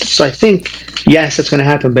meal? So I think, yes, that's going to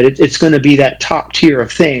happen, but it's going to be that top tier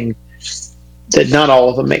of thing that not all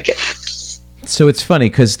of them make it. So it's funny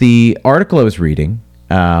because the article I was reading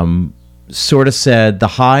sort of said the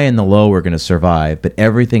high and the low are going to survive, but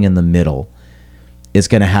everything in the middle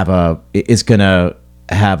going to have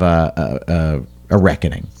a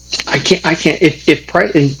reckoning. I can't.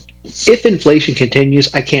 If inflation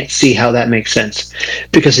continues, I can't see how that makes sense,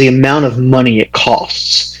 because the amount of money it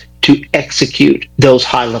costs to execute those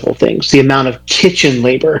high level things, the amount of kitchen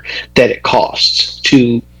labor that it costs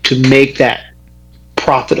to make that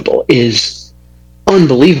profitable is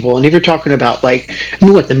unbelievable. And if you're talking about, like, you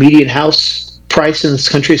know what, the median house price in this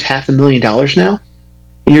country is $500,000 now,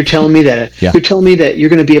 and you're telling me that you're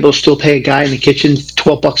going to be able to still pay a guy in the kitchen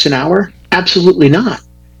 $12 an hour? Absolutely not.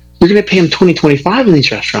 You're going to pay him $20-25 in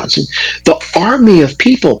these restaurants. And the army of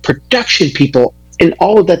people, production people, and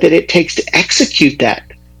all of that it takes to execute that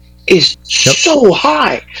is so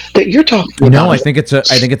high that you're talking about. No, I think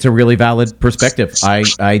it's a really valid perspective. I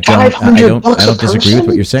don't disagree with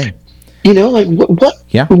what you're saying. You know, like what?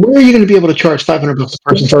 Yeah. Where are you going to be able to charge $500 a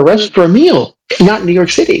person for a meal? Not in New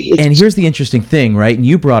York City. And here's the interesting thing, right? And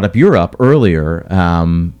you brought up Europe earlier.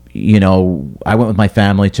 You know, I went with my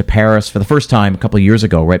family to Paris for the first time a couple of years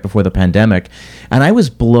ago, right before the pandemic, and I was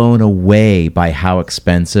blown away by how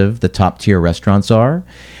expensive the top tier restaurants are.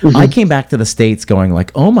 Mm-hmm. I came back to the States going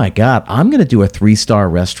like, oh my God, I'm going to do a 3-star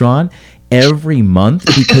restaurant every month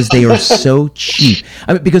because they are so cheap.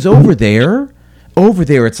 I mean, because over there,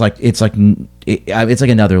 it's like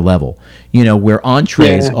another level. You know, where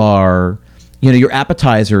entrees are, you know, your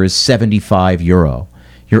appetizer is €75.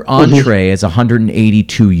 Your entree is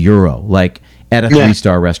 €182, like at a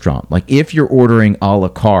 3-star restaurant. Like if you're ordering a la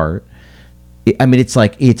carte, I mean, it's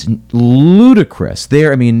ludicrous.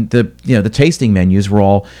 There, I mean, the tasting menus were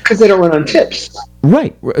all, because they don't run on tips.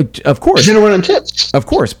 Right, of course. They don't run on tips. Of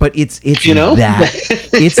course, but it's you know that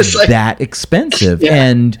it's like, that expensive.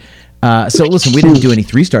 And so listen, we didn't do any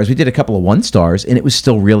 3-stars. We did a couple of 1-stars, and it was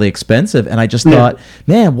still really expensive. And I just thought,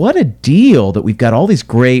 man, what a deal that we've got all these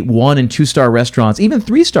great 1- and 2-star restaurants, even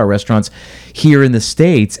 3-star restaurants here in the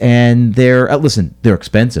States. And they're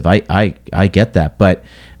expensive. I get that, but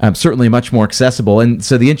certainly much more accessible. And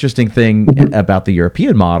so the interesting thing about the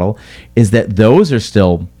European model is that those are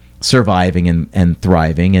still surviving and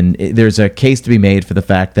thriving, and there's a case to be made for the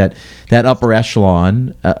fact that that upper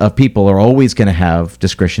echelon of people are always going to have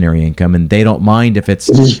discretionary income, and they don't mind if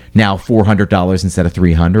it's now $400 instead of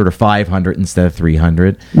 $300 or $500 instead of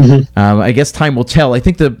 $300. I guess time will tell. I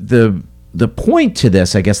think the point to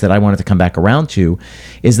this, I guess, that I wanted to come back around to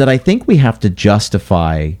is that I think we have to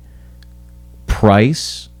justify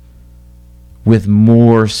price with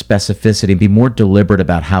more specificity and be more deliberate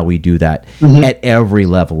about how we do that at every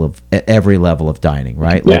level of dining,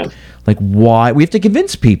 right? Like why we have to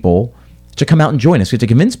convince people to come out and join us. We have to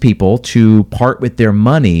convince people to part with their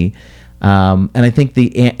money. And I think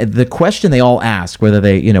the question they all ask, whether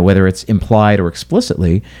it's implied or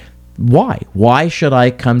explicitly, why should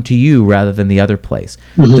I come to you rather than the other place?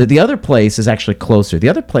 The other place is actually closer. The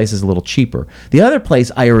other place is a little cheaper. The other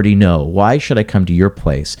place I already know. Why should I come to your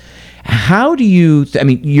place? How do you,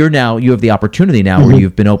 you have the opportunity now where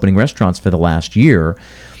you've been opening restaurants for the last year.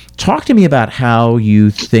 Talk to me about how you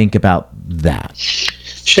think about that.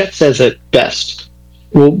 Chet says it best.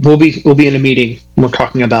 We'll be in a meeting. We're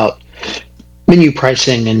talking about menu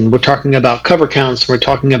pricing, and we're talking about cover counts. We're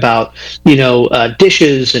talking about,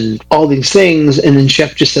 dishes and all these things. And then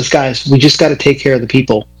Chef just says, guys, we just got to take care of the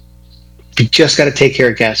people. We just got to take care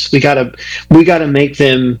of guests. We got to make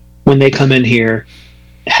them, when they come in here,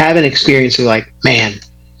 have an experience of like, man,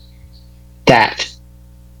 that.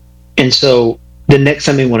 And so the next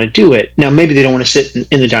time they want to do it, now maybe they don't want to sit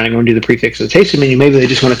in the dining room and do the prefix of the tasting menu. Maybe they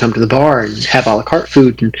just want to come to the bar and have a la carte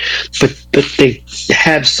food. But they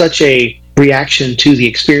have such a reaction to the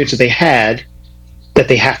experience that they had that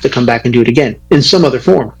they have to come back and do it again in some other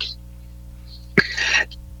form.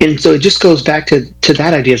 And so it just goes back to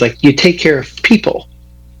that idea. It's like you take care of people.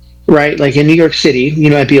 Right, like in New York City,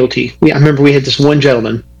 at BLT, I remember we had this one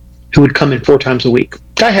gentleman who would come in 4 times a week.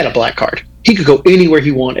 Guy had a black card. He could go anywhere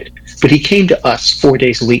he wanted, but he came to us 4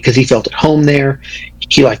 days a week because he felt at home there.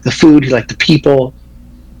 He liked the food. He liked the people.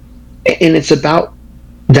 And it's about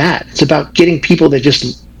that. It's about getting people that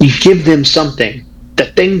you give them something, the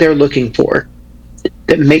thing they're looking for,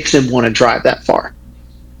 that makes them want to drive that far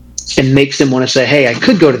and makes them want to say, hey, I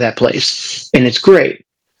could go to that place, and it's great.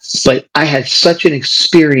 But I had such an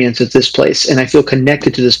experience at this place, and I feel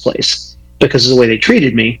connected to this place because of the way they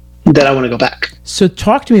treated me, that I want to go back. So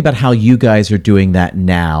talk to me about how you guys are doing that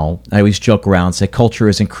now. I always joke around and say culture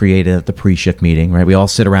isn't created at the pre-shift meeting, right? We all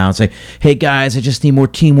sit around and say, hey guys, I just need more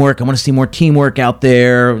teamwork. I want to see more teamwork out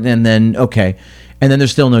there. And then, okay. And then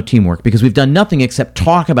there's still no teamwork because we've done nothing except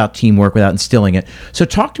talk about teamwork without instilling it. So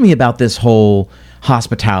talk to me about this whole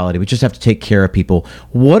hospitality. We just have to take care of people.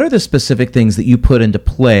 What are the specific things that you put into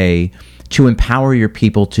play to empower your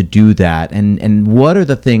people to do that? And what are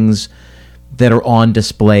the things that are on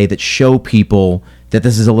display that show people that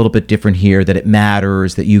this is a little bit different here, that it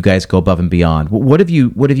matters, that you guys go above and beyond? What have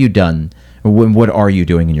you done, or what are you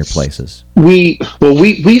doing in your places? We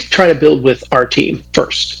try to build with our team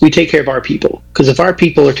first. We take care of our people, because if our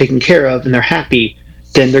people are taken care of and they're happy,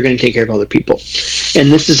 then they're going to take care of other people.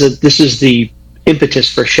 And this is the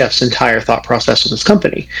impetus for Chef's entire thought process of this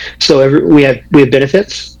company. So we have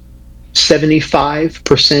benefits,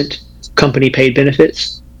 75% company paid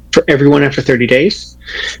benefits for everyone after 30 days.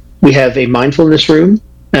 We have a mindfulness room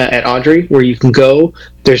at Audrey where you can go.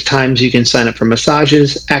 There's times you can sign up for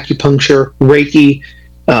massages, acupuncture, Reiki.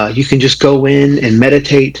 You can just go in and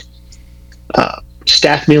meditate.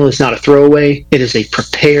 Staff meal is not a throwaway. It is a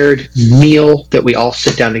prepared meal that we all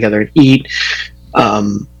sit down together and eat.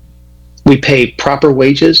 We pay proper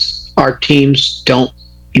wages. Our teams don't,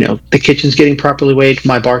 the kitchen's getting properly waged.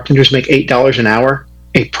 My bartenders make $8 an hour,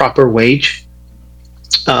 a proper wage.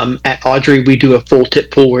 At Audrey, we do a full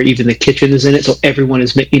tip pool where even the kitchen is in it, so everyone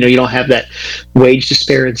is, you don't have that wage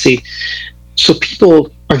disparity. So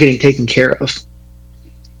people are getting taken care of,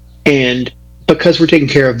 and because we're taking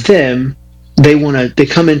care of them, they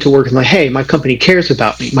come into work and like, hey, my company cares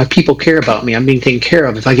about me, my people care about me, I'm being taken care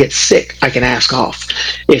of. If I get sick, I can ask off.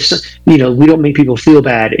 If we don't make people feel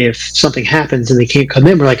bad if something happens and they can't come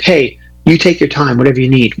in. We're like, hey, you take your time, whatever you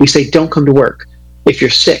need. We say, don't come to work if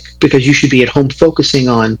you're sick, because you should be at home focusing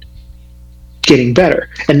on getting better.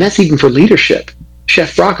 And that's even for leadership.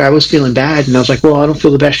 Chef Brock, I was feeling bad, and I was like, well, I don't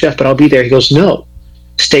feel the best, chef, but I'll be there. He goes, no,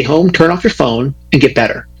 stay home, turn off your phone, and get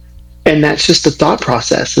better. And that's just the thought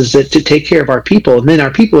process, is that to take care of our people, and then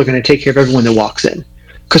our people are going to take care of everyone that walks in,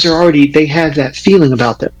 because they have that feeling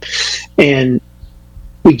about them. And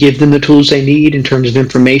we give them the tools they need in terms of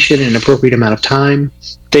information in an appropriate amount of time.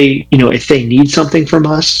 If they need something from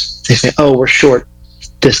us, they say, oh, we're short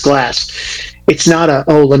this glass. It's not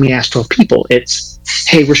let me ask 12 people. It's,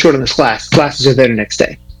 hey, we're short on this glass. Glasses are there the next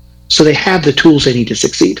day. So they have the tools they need to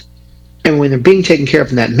succeed. And when they're being taken care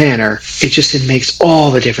of in that manner, it makes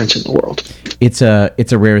all the difference in the world. It's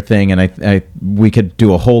a rare thing, and we could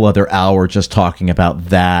do a whole other hour just talking about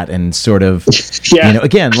that and sort of,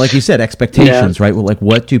 again, like you said, expectations, right? Well, like,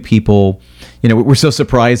 what do people, we're so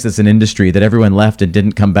surprised as an industry that everyone left and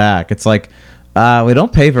didn't come back. It's like, we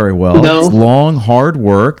don't pay very well. No. It's long, hard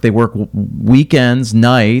work. They work weekends,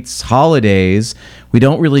 nights, holidays. We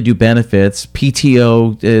don't really do benefits.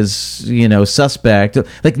 PTO is, suspect.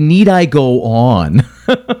 Like, need I go on?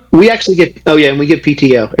 We actually get, and we get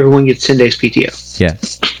PTO. Everyone gets 10 days PTO.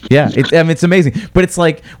 Yeah. It's amazing. But it's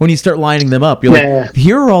like, when you start lining them up, you're like,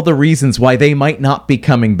 here are all the reasons why they might not be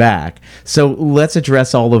coming back. So let's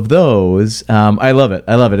address all of those. I love it.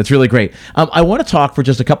 It's really great. I want to talk for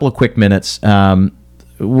just a couple of quick minutes.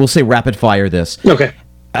 We'll say rapid fire this. Okay.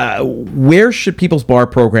 Where should people's bar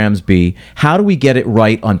programs be? How do we get it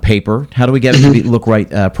right on paper? How do we get it to look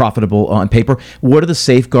right, profitable on paper? What are the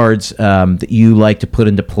safeguards that you like to put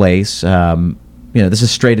into place? This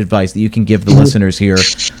is straight advice that you can give the listeners here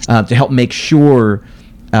to help make sure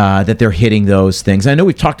that they're hitting those things. I know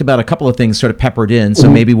we've talked about a couple of things sort of peppered in, so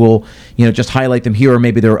maybe we'll just highlight them here, or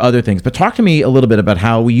maybe there are other things. But talk to me a little bit about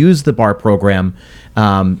how we use the bar program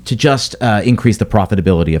to just increase the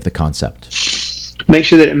profitability of the concept. Make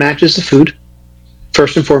sure that it matches the food.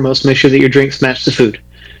 First and foremost, make sure that your drinks match the food.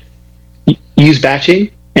 Use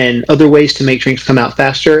batching and other ways to make drinks come out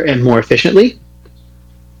faster and more efficiently.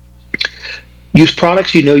 Use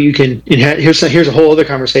products you can. Here's a whole other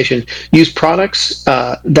conversation. Use products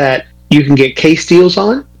that you can get case deals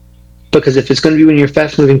on, because if it's going to be one of your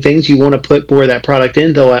fast-moving things, you want to put more of that product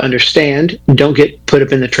in. Though I understand, don't get put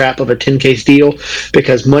up in the trap of a 10-case deal,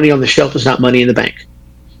 because money on the shelf is not money in the bank.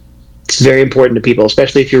 It's very important to people,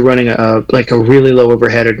 especially if you're running a really low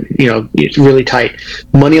overhead, or it's really tight.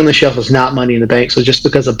 Money on the shelf is not money in the bank. So just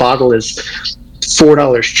because a bottle is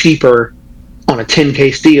 $4 cheaper on a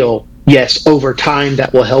 10-case deal, yes, over time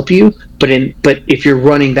that will help you. But if you're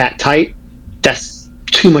running that tight, that's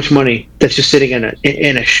too much money that's just sitting on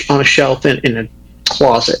a shelf in a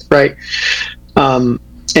closet, right? And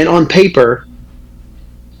on paper,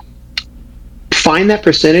 find that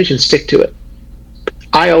percentage and stick to it.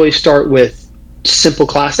 I always start with simple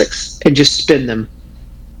classics and just spin them.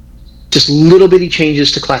 Just little bitty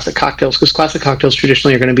changes to classic cocktails, because classic cocktails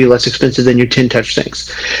traditionally are going to be less expensive than your 10-touch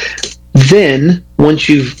things. Then, once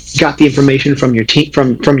you've got the information from your team,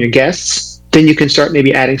 from your guests, then you can start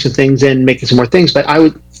maybe adding some things in, making some more things. But I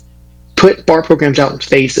would put bar programs out in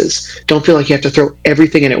phases. Don't feel like you have to throw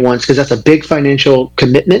everything in at once, because that's a big financial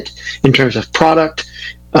commitment in terms of product,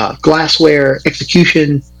 glassware,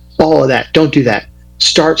 execution, all of that. Don't do that.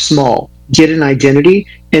 Start small. get an identity,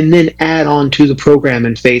 and then add on to the program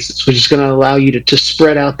in phases, which is going to allow you to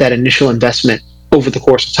spread out that initial investment over the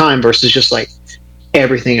course of time versus just like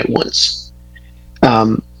everything at once.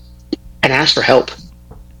 And ask for help.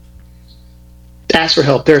 Ask for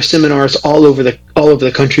help. There are seminars all over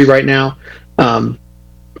the country right now. And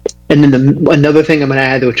then another thing I'm going to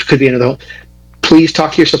add, which could be another, please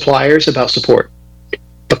talk to your suppliers about support.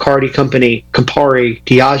 Bacardi Company, Campari,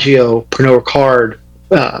 Diageo, Pernod Ricard,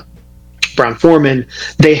 Brown-Forman,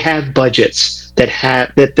 they have budgets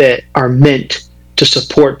that are meant to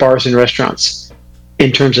support bars and restaurants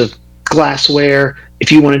in terms of glassware.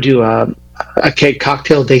 If you want to do a keg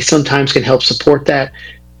cocktail, they sometimes can help support that.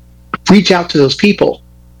 Reach out to those people.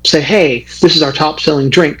 Say, hey, this is our top selling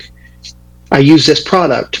drink. I use this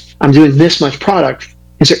product. I'm doing this much product.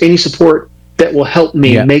 Is there any support that will help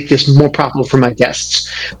me make this more profitable for my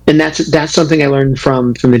guests? And that's something I learned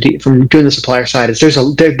from doing the supplier side. Is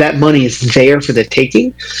that money is there for the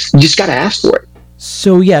taking. You just got to ask for it.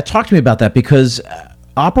 So talk to me about that, because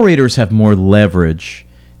operators have more leverage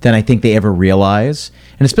than I think they ever realize,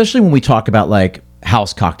 and especially when we talk about like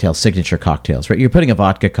house cocktails, signature cocktails, right? You're putting a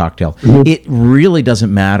vodka cocktail. Mm-hmm. It really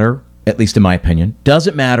doesn't matter, at least in my opinion,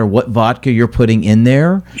 doesn't matter what vodka you're putting in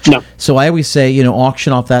there. No. So I always say,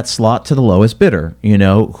 auction off that slot to the lowest bidder.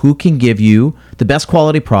 Who can give you the best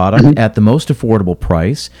quality product at the most affordable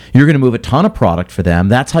price. You're going to move a ton of product for them.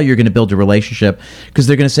 That's how you're going to build a relationship, because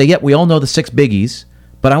they're going to say, yep, we all know the 6 biggies,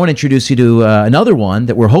 but I want to introduce you to another one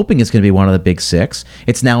that we're hoping is going to be one of the big 6.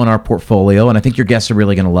 It's now in our portfolio, and I think your guests are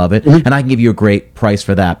really going to love it. Mm-hmm. And I can give you a great price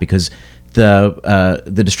for that, because the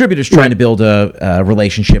distributor's trying to build a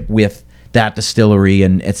relationship with that distillery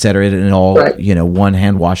and et cetera, and all, one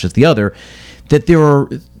hand washes the other. That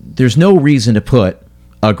there's no reason to put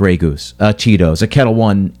a Grey Goose, a Tito's, a Ketel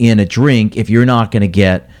One in a drink if you're not going to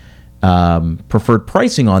get preferred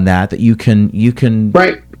pricing on that you can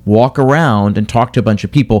walk around and talk to a bunch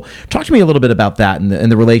of people. Talk to me a little bit about that and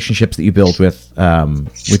the relationships that you build with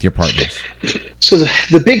your partners. So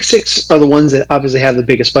the big 6 are the ones that obviously have the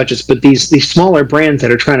biggest budgets, but these smaller brands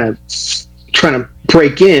that are trying to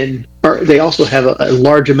break in, they also have a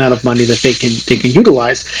large amount of money that they can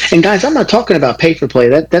utilize. And guys, I'm not talking about pay for play.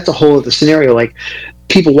 That's a whole other scenario. Like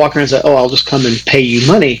people walk around and say, "Oh, I'll just come and pay you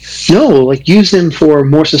money." No, like use them for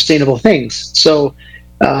more sustainable things. So,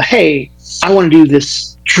 hey, I want to do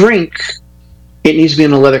this drink. It needs to be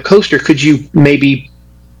on a leather coaster. Could you maybe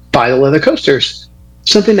buy the leather coasters?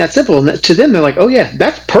 Something that simple. And to them, they're like, "Oh yeah,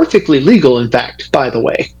 that's perfectly legal." In fact, by the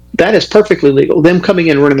way, that is perfectly legal. Them coming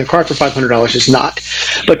in and running their car for $500 is not.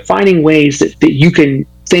 But finding ways that you can,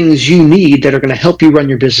 things you need that are going to help you run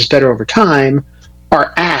your business better over time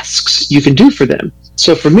are asks you can do for them.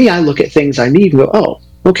 So for me, I look at things I need and go, "Oh,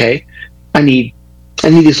 okay, I need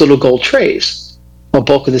these little gold trays. A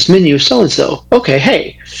bulk of this menu is so-and-so. Okay,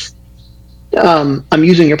 hey, I'm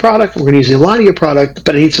using your product. We're going to use a lot of your product,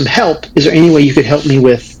 but I need some help. Is there any way you could help me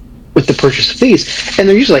with the purchase of these?" And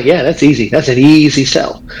they're usually like, "Yeah, that's easy. That's an easy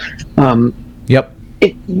sell." Yep.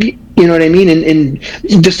 You know what I mean? And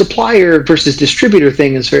the supplier versus distributor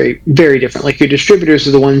thing is very, very different. Like your distributors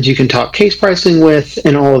are the ones you can talk case pricing with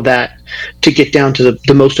and all of that to get down to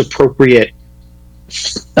the most appropriate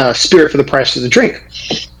spirit for the price of the drink.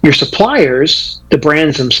 Your suppliers, the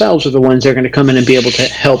brands themselves, are the ones that are going to come in and be able to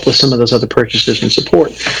help with some of those other purchases and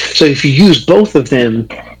support. So if you use both of them,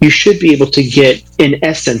 you should be able to get, in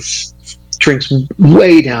essence, drinks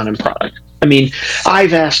way down in product. I mean,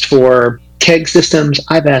 I've asked for keg systems.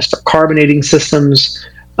 I've asked for carbonating systems.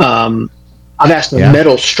 I've asked for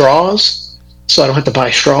metal straws, so I don't have to buy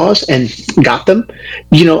straws, and got them.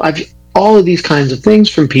 I've all of these kinds of things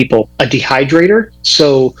from people. A dehydrator,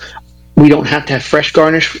 so we don't have to have fresh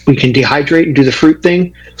garnish. We can dehydrate and do the fruit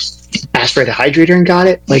thing. Asked for a dehydrator and got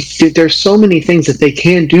it. Like, dude, there's so many things that they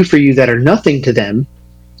can do for you that are nothing to them,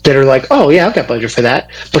 that are like, "Oh yeah, I've got budget for that,"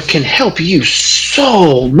 but can help you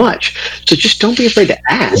so much. So just don't be afraid to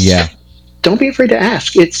ask. Yeah. Don't be afraid to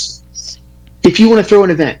ask. If you want to throw an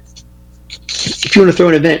event,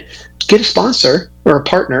 get a sponsor or a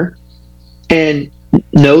partner, and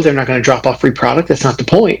no, they're not going to drop off free product. That's not the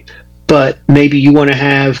point. But maybe you want to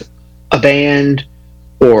have a band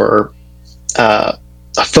or a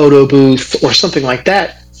photo booth or something like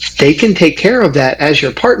that. They can take care of that as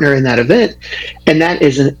your partner in that event, and that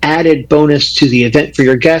is an added bonus to the event for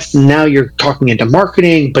your guests. And now you're talking into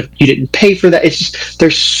marketing, but you didn't pay for that. It's just,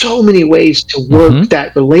 there's so many ways to work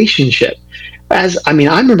that relationship. I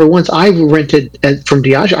remember once I rented from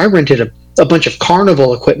Diageo. I rented a bunch of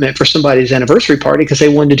carnival equipment for somebody's anniversary party because they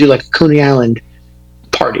wanted to do like a Coney Island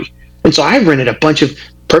party, and so I rented a bunch of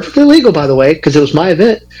perfectly legal, by the way, because it was my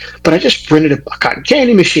event. But I just rented a cotton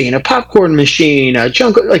candy machine, a popcorn machine, a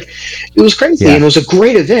junk. Like, it was crazy, Yeah. and it was a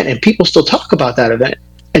great event, and people still talk about that event.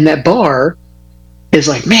 And that bar is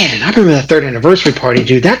like, man, I remember that third anniversary party,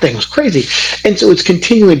 dude. That thing was crazy. And so it's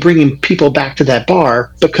continually bringing people back to that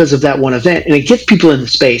bar because of that one event, and it gets people in the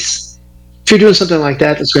space. If you're doing something like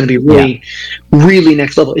that, that's going to be really, really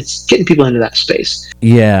next level. It's getting people into that space.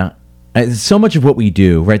 Yeah. So much of what we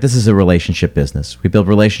do, right? This is a relationship business. We build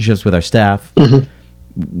relationships with our staff.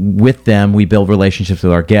 With them, we build relationships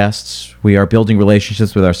with our guests. We are building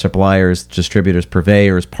relationships with our suppliers, distributors,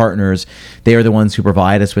 purveyors, partners. They are the ones who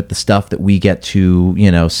provide us with the stuff that we get to,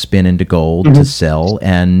 spin into gold to sell.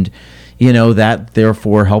 And, that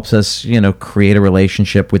therefore helps us, create a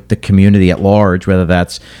relationship with the community at large, whether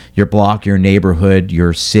that's your block, your neighborhood,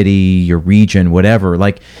 your city, your region, whatever.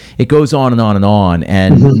 Like, it goes on and on and on.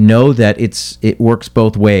 And know that it works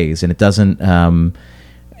both ways, and it doesn't, and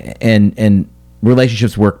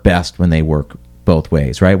relationships work best when they work both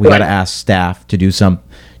ways, right? We got to ask staff to do stuff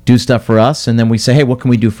for us, and then we say, hey, what can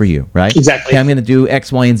we do for you, right? Exactly. Hey, I'm going to do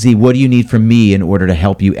X, Y, and Z. What do you need from me in order to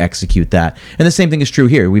help you execute that? And the same thing is true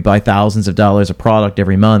here. We buy thousands of dollars of product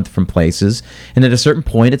every month from places, and at a certain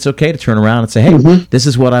point, it's okay to turn around and say, hey, this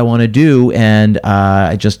is what I want to do, and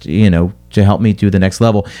I just, to help me do the next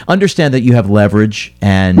level. Understand that you have leverage,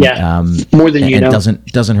 and more than you know.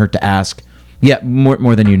 Doesn't hurt to ask. Yeah,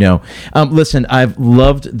 more than you know. Listen, I've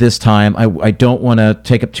loved this time. I don't want to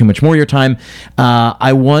take up too much more of your time.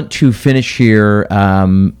 I want to finish here.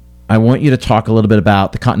 I want you to talk a little bit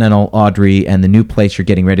about the Continental, Audrey, and the new place you're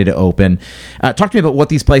getting ready to open. Talk to me about what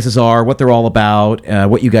these places are, what they're all about,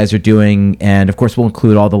 what you guys are doing, and of course we'll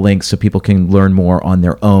include all the links so people can learn more on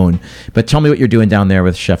their own. But tell me what you're doing down there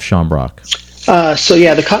with Chef Sean Brock.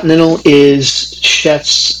 The Continental is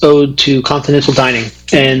chef's ode to continental dining,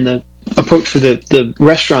 and the approach for the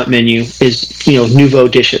restaurant menu is nouveau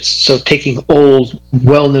dishes, so taking old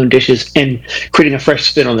well-known dishes and creating a fresh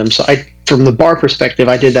spin on them. So from the bar perspective,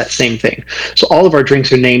 I did that same thing. So all of our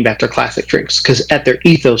drinks are named after classic drinks because at their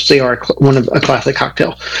ethos they are a classic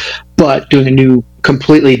cocktail, but doing a new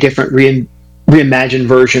completely different reimagined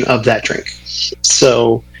version of that drink,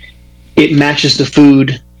 so it matches the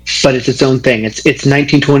food, but it's its own thing. It's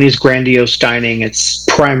 1920s grandiose dining. It's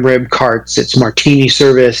prime rib carts. It's martini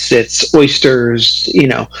service. It's oysters.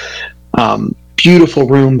 Beautiful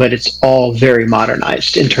room, but it's all very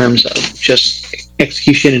modernized in terms of just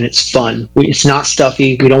execution, and it's fun. It's not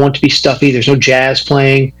stuffy. We don't want it to be stuffy. There's no jazz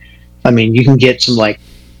playing. I mean, you can get some like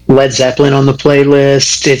Led Zeppelin on the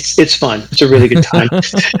playlist. It's fun. It's a really good time.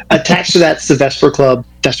 Attached to that's the Vesper Club.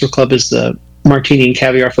 Vesper Club is the martini and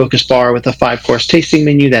caviar focused bar with a 5-course tasting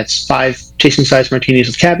menu. That's 5 tasting size martinis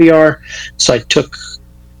with caviar. So I took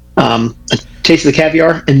a taste of the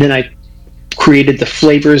caviar, and then I created the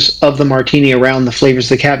flavors of the martini around the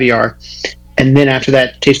flavors of the caviar, and then after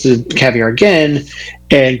that tasted the caviar again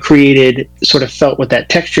and felt what that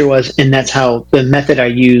texture was, and that's how the method I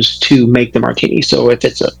used to make the martini. So if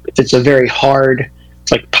it's a very hard,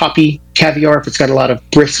 like poppy caviar, if it's got a lot of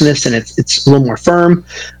briskness and it's a little more firm,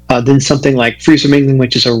 then something like freezer mingling,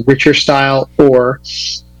 which is a richer style, or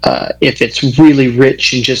if it's really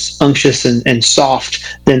rich and just unctuous and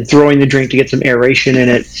soft, then throwing the drink to get some aeration in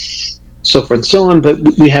it, so forth and so on. But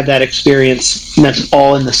we have that experience, and that's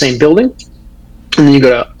all in the same building. And then you go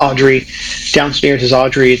to Audrey. Downstairs is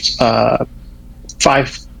Audrey. It's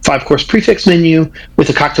five-course prefix menu with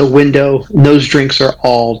a cocktail window. And those drinks are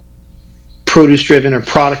all produce-driven or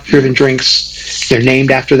product-driven drinks. They're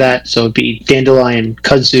named after that, so it'd be dandelion,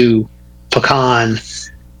 kudzu, pecan.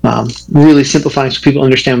 Really simplifying so people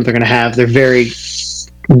understand what they're going to have. They're very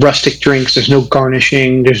rustic drinks. There's no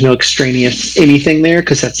garnishing. There's no extraneous anything there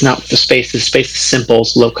because that's not what the space is. The space is simple.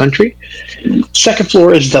 It's low country. Second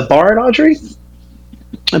floor is the bar at Audrey.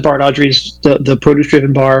 The bar at Audrey is the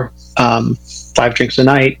produce-driven bar. 5 drinks a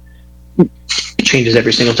night. Changes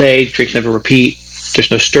every single day. Drinks never repeat.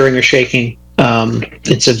 There's no stirring or shaking.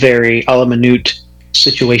 It's a very a la minute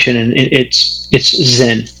situation, and it's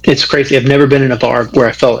zen. It's crazy. I've never been in a bar where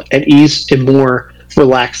I felt at ease and more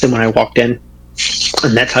relaxed than when I walked in,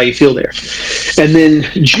 and that's how you feel there. And then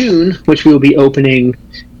June, which we will be opening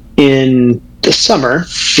in the summer,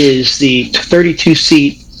 is the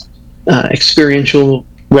 32-seat experiential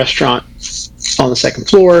restaurant on the second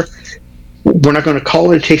floor. We're not going to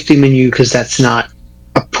call it a tasting menu because that's not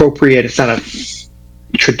appropriate. It's not a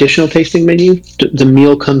traditional tasting menu. The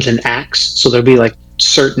meal comes in acts, so there'll be like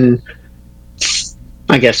certain,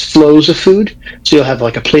 I guess, flows of food. So you'll have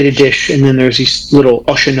like a plated dish, and then there's these little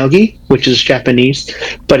oshinogi, which is Japanese,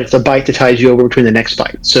 but it's a bite that ties you over between the next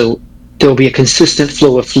bite. So there'll be a consistent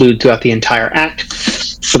flow of food throughout the entire act.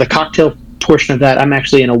 for the cocktail portion of that, I'm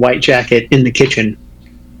actually in a white jacket in the kitchen,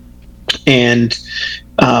 and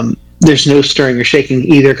there's no stirring or shaking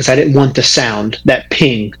either, because I didn't want the sound, that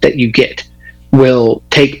ping that you get will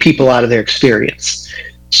take people out of their experience.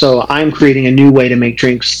 So I'm creating a new way to make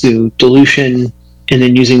drinks through dilution, and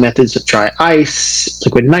then using methods of dry ice,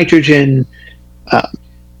 liquid nitrogen,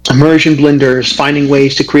 immersion blenders, finding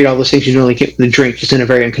ways to create all those things you normally get with the drink, just in a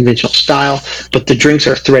very unconventional style. But the drinks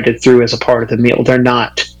are threaded through as a part of the meal. They're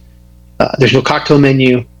not, there's no cocktail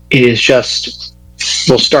menu. It is just,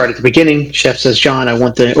 we'll start at the beginning. Chef says, John, I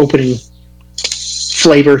want the opening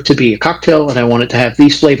flavor to be a cocktail, and I want it to have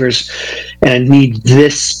these flavors, and I need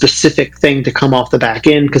this specific thing to come off the back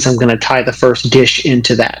end, because I'm going to tie the first dish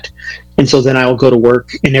into that. And so then I will go to work,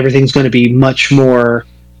 and everything's going to be much more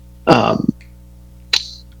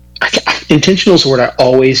intentional is a word I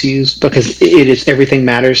always use, because it is, everything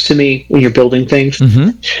matters to me when you're building things.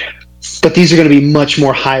 Mm-hmm. But these are going to be much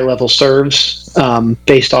more high level serves,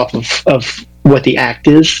 based off of what the act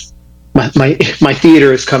is. My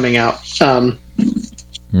theater is coming out.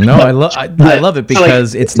 No, I love it,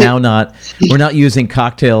 because it's now not, we're not using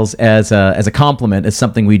cocktails as a compliment, as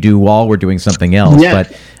something we do while we're doing something else. Yeah.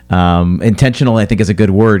 But intentional, I think, is a good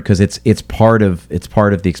word, because it's part of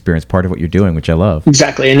the experience, part of what you're doing, which I love.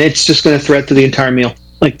 Exactly, and it's just going to thread through the entire meal.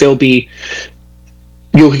 Like you'll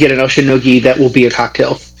get an oshinogi that will be a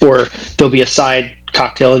cocktail, or there'll be a side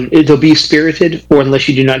cocktail. They'll be spirited, or unless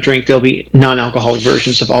you do not drink, there'll be non-alcoholic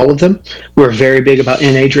versions of all of them. We're very big about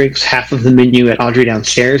NA drinks. Half of the menu at Audrey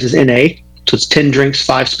downstairs is NA, so it's 10 drinks,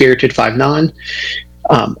 5 spirited, 5 non.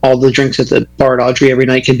 All the drinks at the bar at Audrey every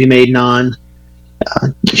night can be made non.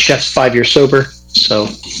 Chef's 5 years sober, so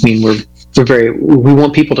I mean we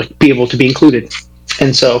want people to be able to be included,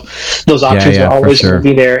 and so those options are always going to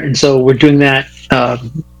be there. And so we're doing that.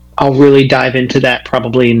 I'll really dive into that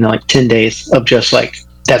probably in like 10 days of just like,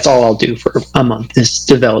 that's all I'll do for a month is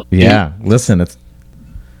develop. Yeah, listen,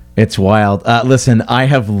 it's wild. Listen, I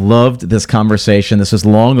have loved this conversation. This is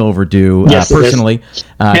long overdue, yes, personally,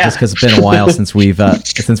 just because it's been a while since we've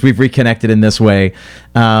reconnected in this way,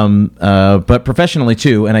 but professionally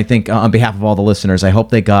too. And I think on behalf of all the listeners, I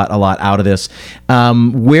hope they got a lot out of this.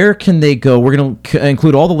 Where can they go? We're going to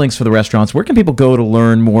include all the links for the restaurants. Where can people go to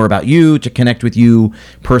learn more about you, to connect with you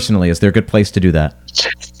personally? Is there a good place to do that?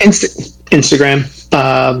 Instagram,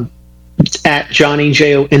 at Johnny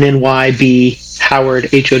JONNYB Howard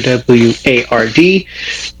HOWARD.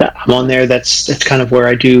 I'm on there. That's kind of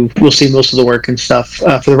where we'll see most of the work and stuff.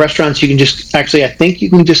 For the restaurants, you can just I think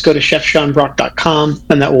you can just go to chefseanbrock.com,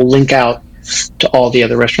 and that will link out to all the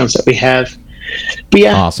other restaurants that we have. But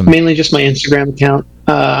yeah, awesome. Mainly just my Instagram account.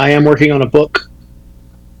 I am working on a book.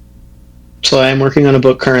 So I am working on a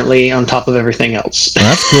book currently on top of everything else. Well,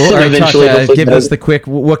 that's cool. All right, give us the quick,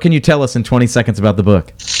 what can you tell us in 20 seconds about the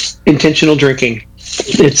book? Intentional drinking.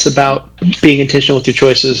 It's about being intentional with your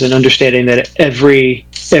choices and understanding that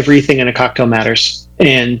everything in a cocktail matters.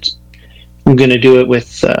 And I'm going to do it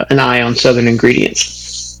with an eye on Southern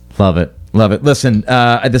ingredients. Love it. Love it. Listen,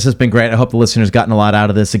 this has been great. I hope the listeners gotten a lot out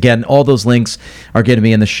of this. Again, all those links are going to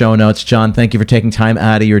be in the show notes. John, thank you for taking time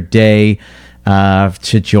out of your day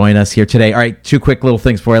to join us here today. All right, 2 quick little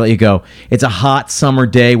things before I let you go. It's a hot summer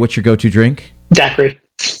day. What's your go-to drink? Daiquiri.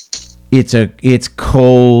 It's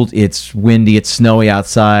cold, it's windy, it's snowy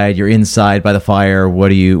outside. You're inside by the fire.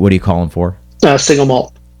 What are you calling for? Single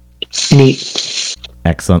malt. Neat.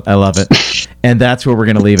 Excellent. I love it. And that's where we're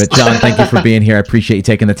going to leave it. John, thank you for being here. I appreciate you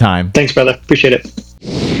taking the time. Thanks, brother. Appreciate it.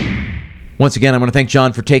 Once again, I want to thank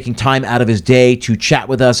John for taking time out of his day to chat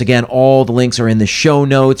with us. Again, all the links are in the show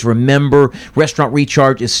notes. Remember, Restaurant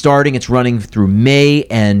Recharge is starting. It's running through May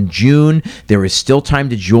and June. There is still time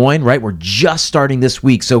to join, right? We're just starting this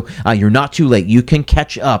week, so you're not too late. You can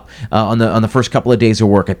catch up on the first couple of days of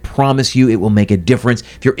work. I promise you it will make a difference.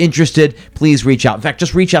 If you're interested, please reach out. In fact,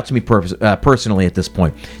 just reach out to me personally at this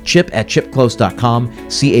point. Chip@chipclose.com,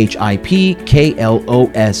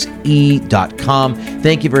 ChipKlose.com.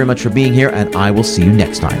 Thank you very much for being here, and I will see you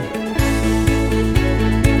next time.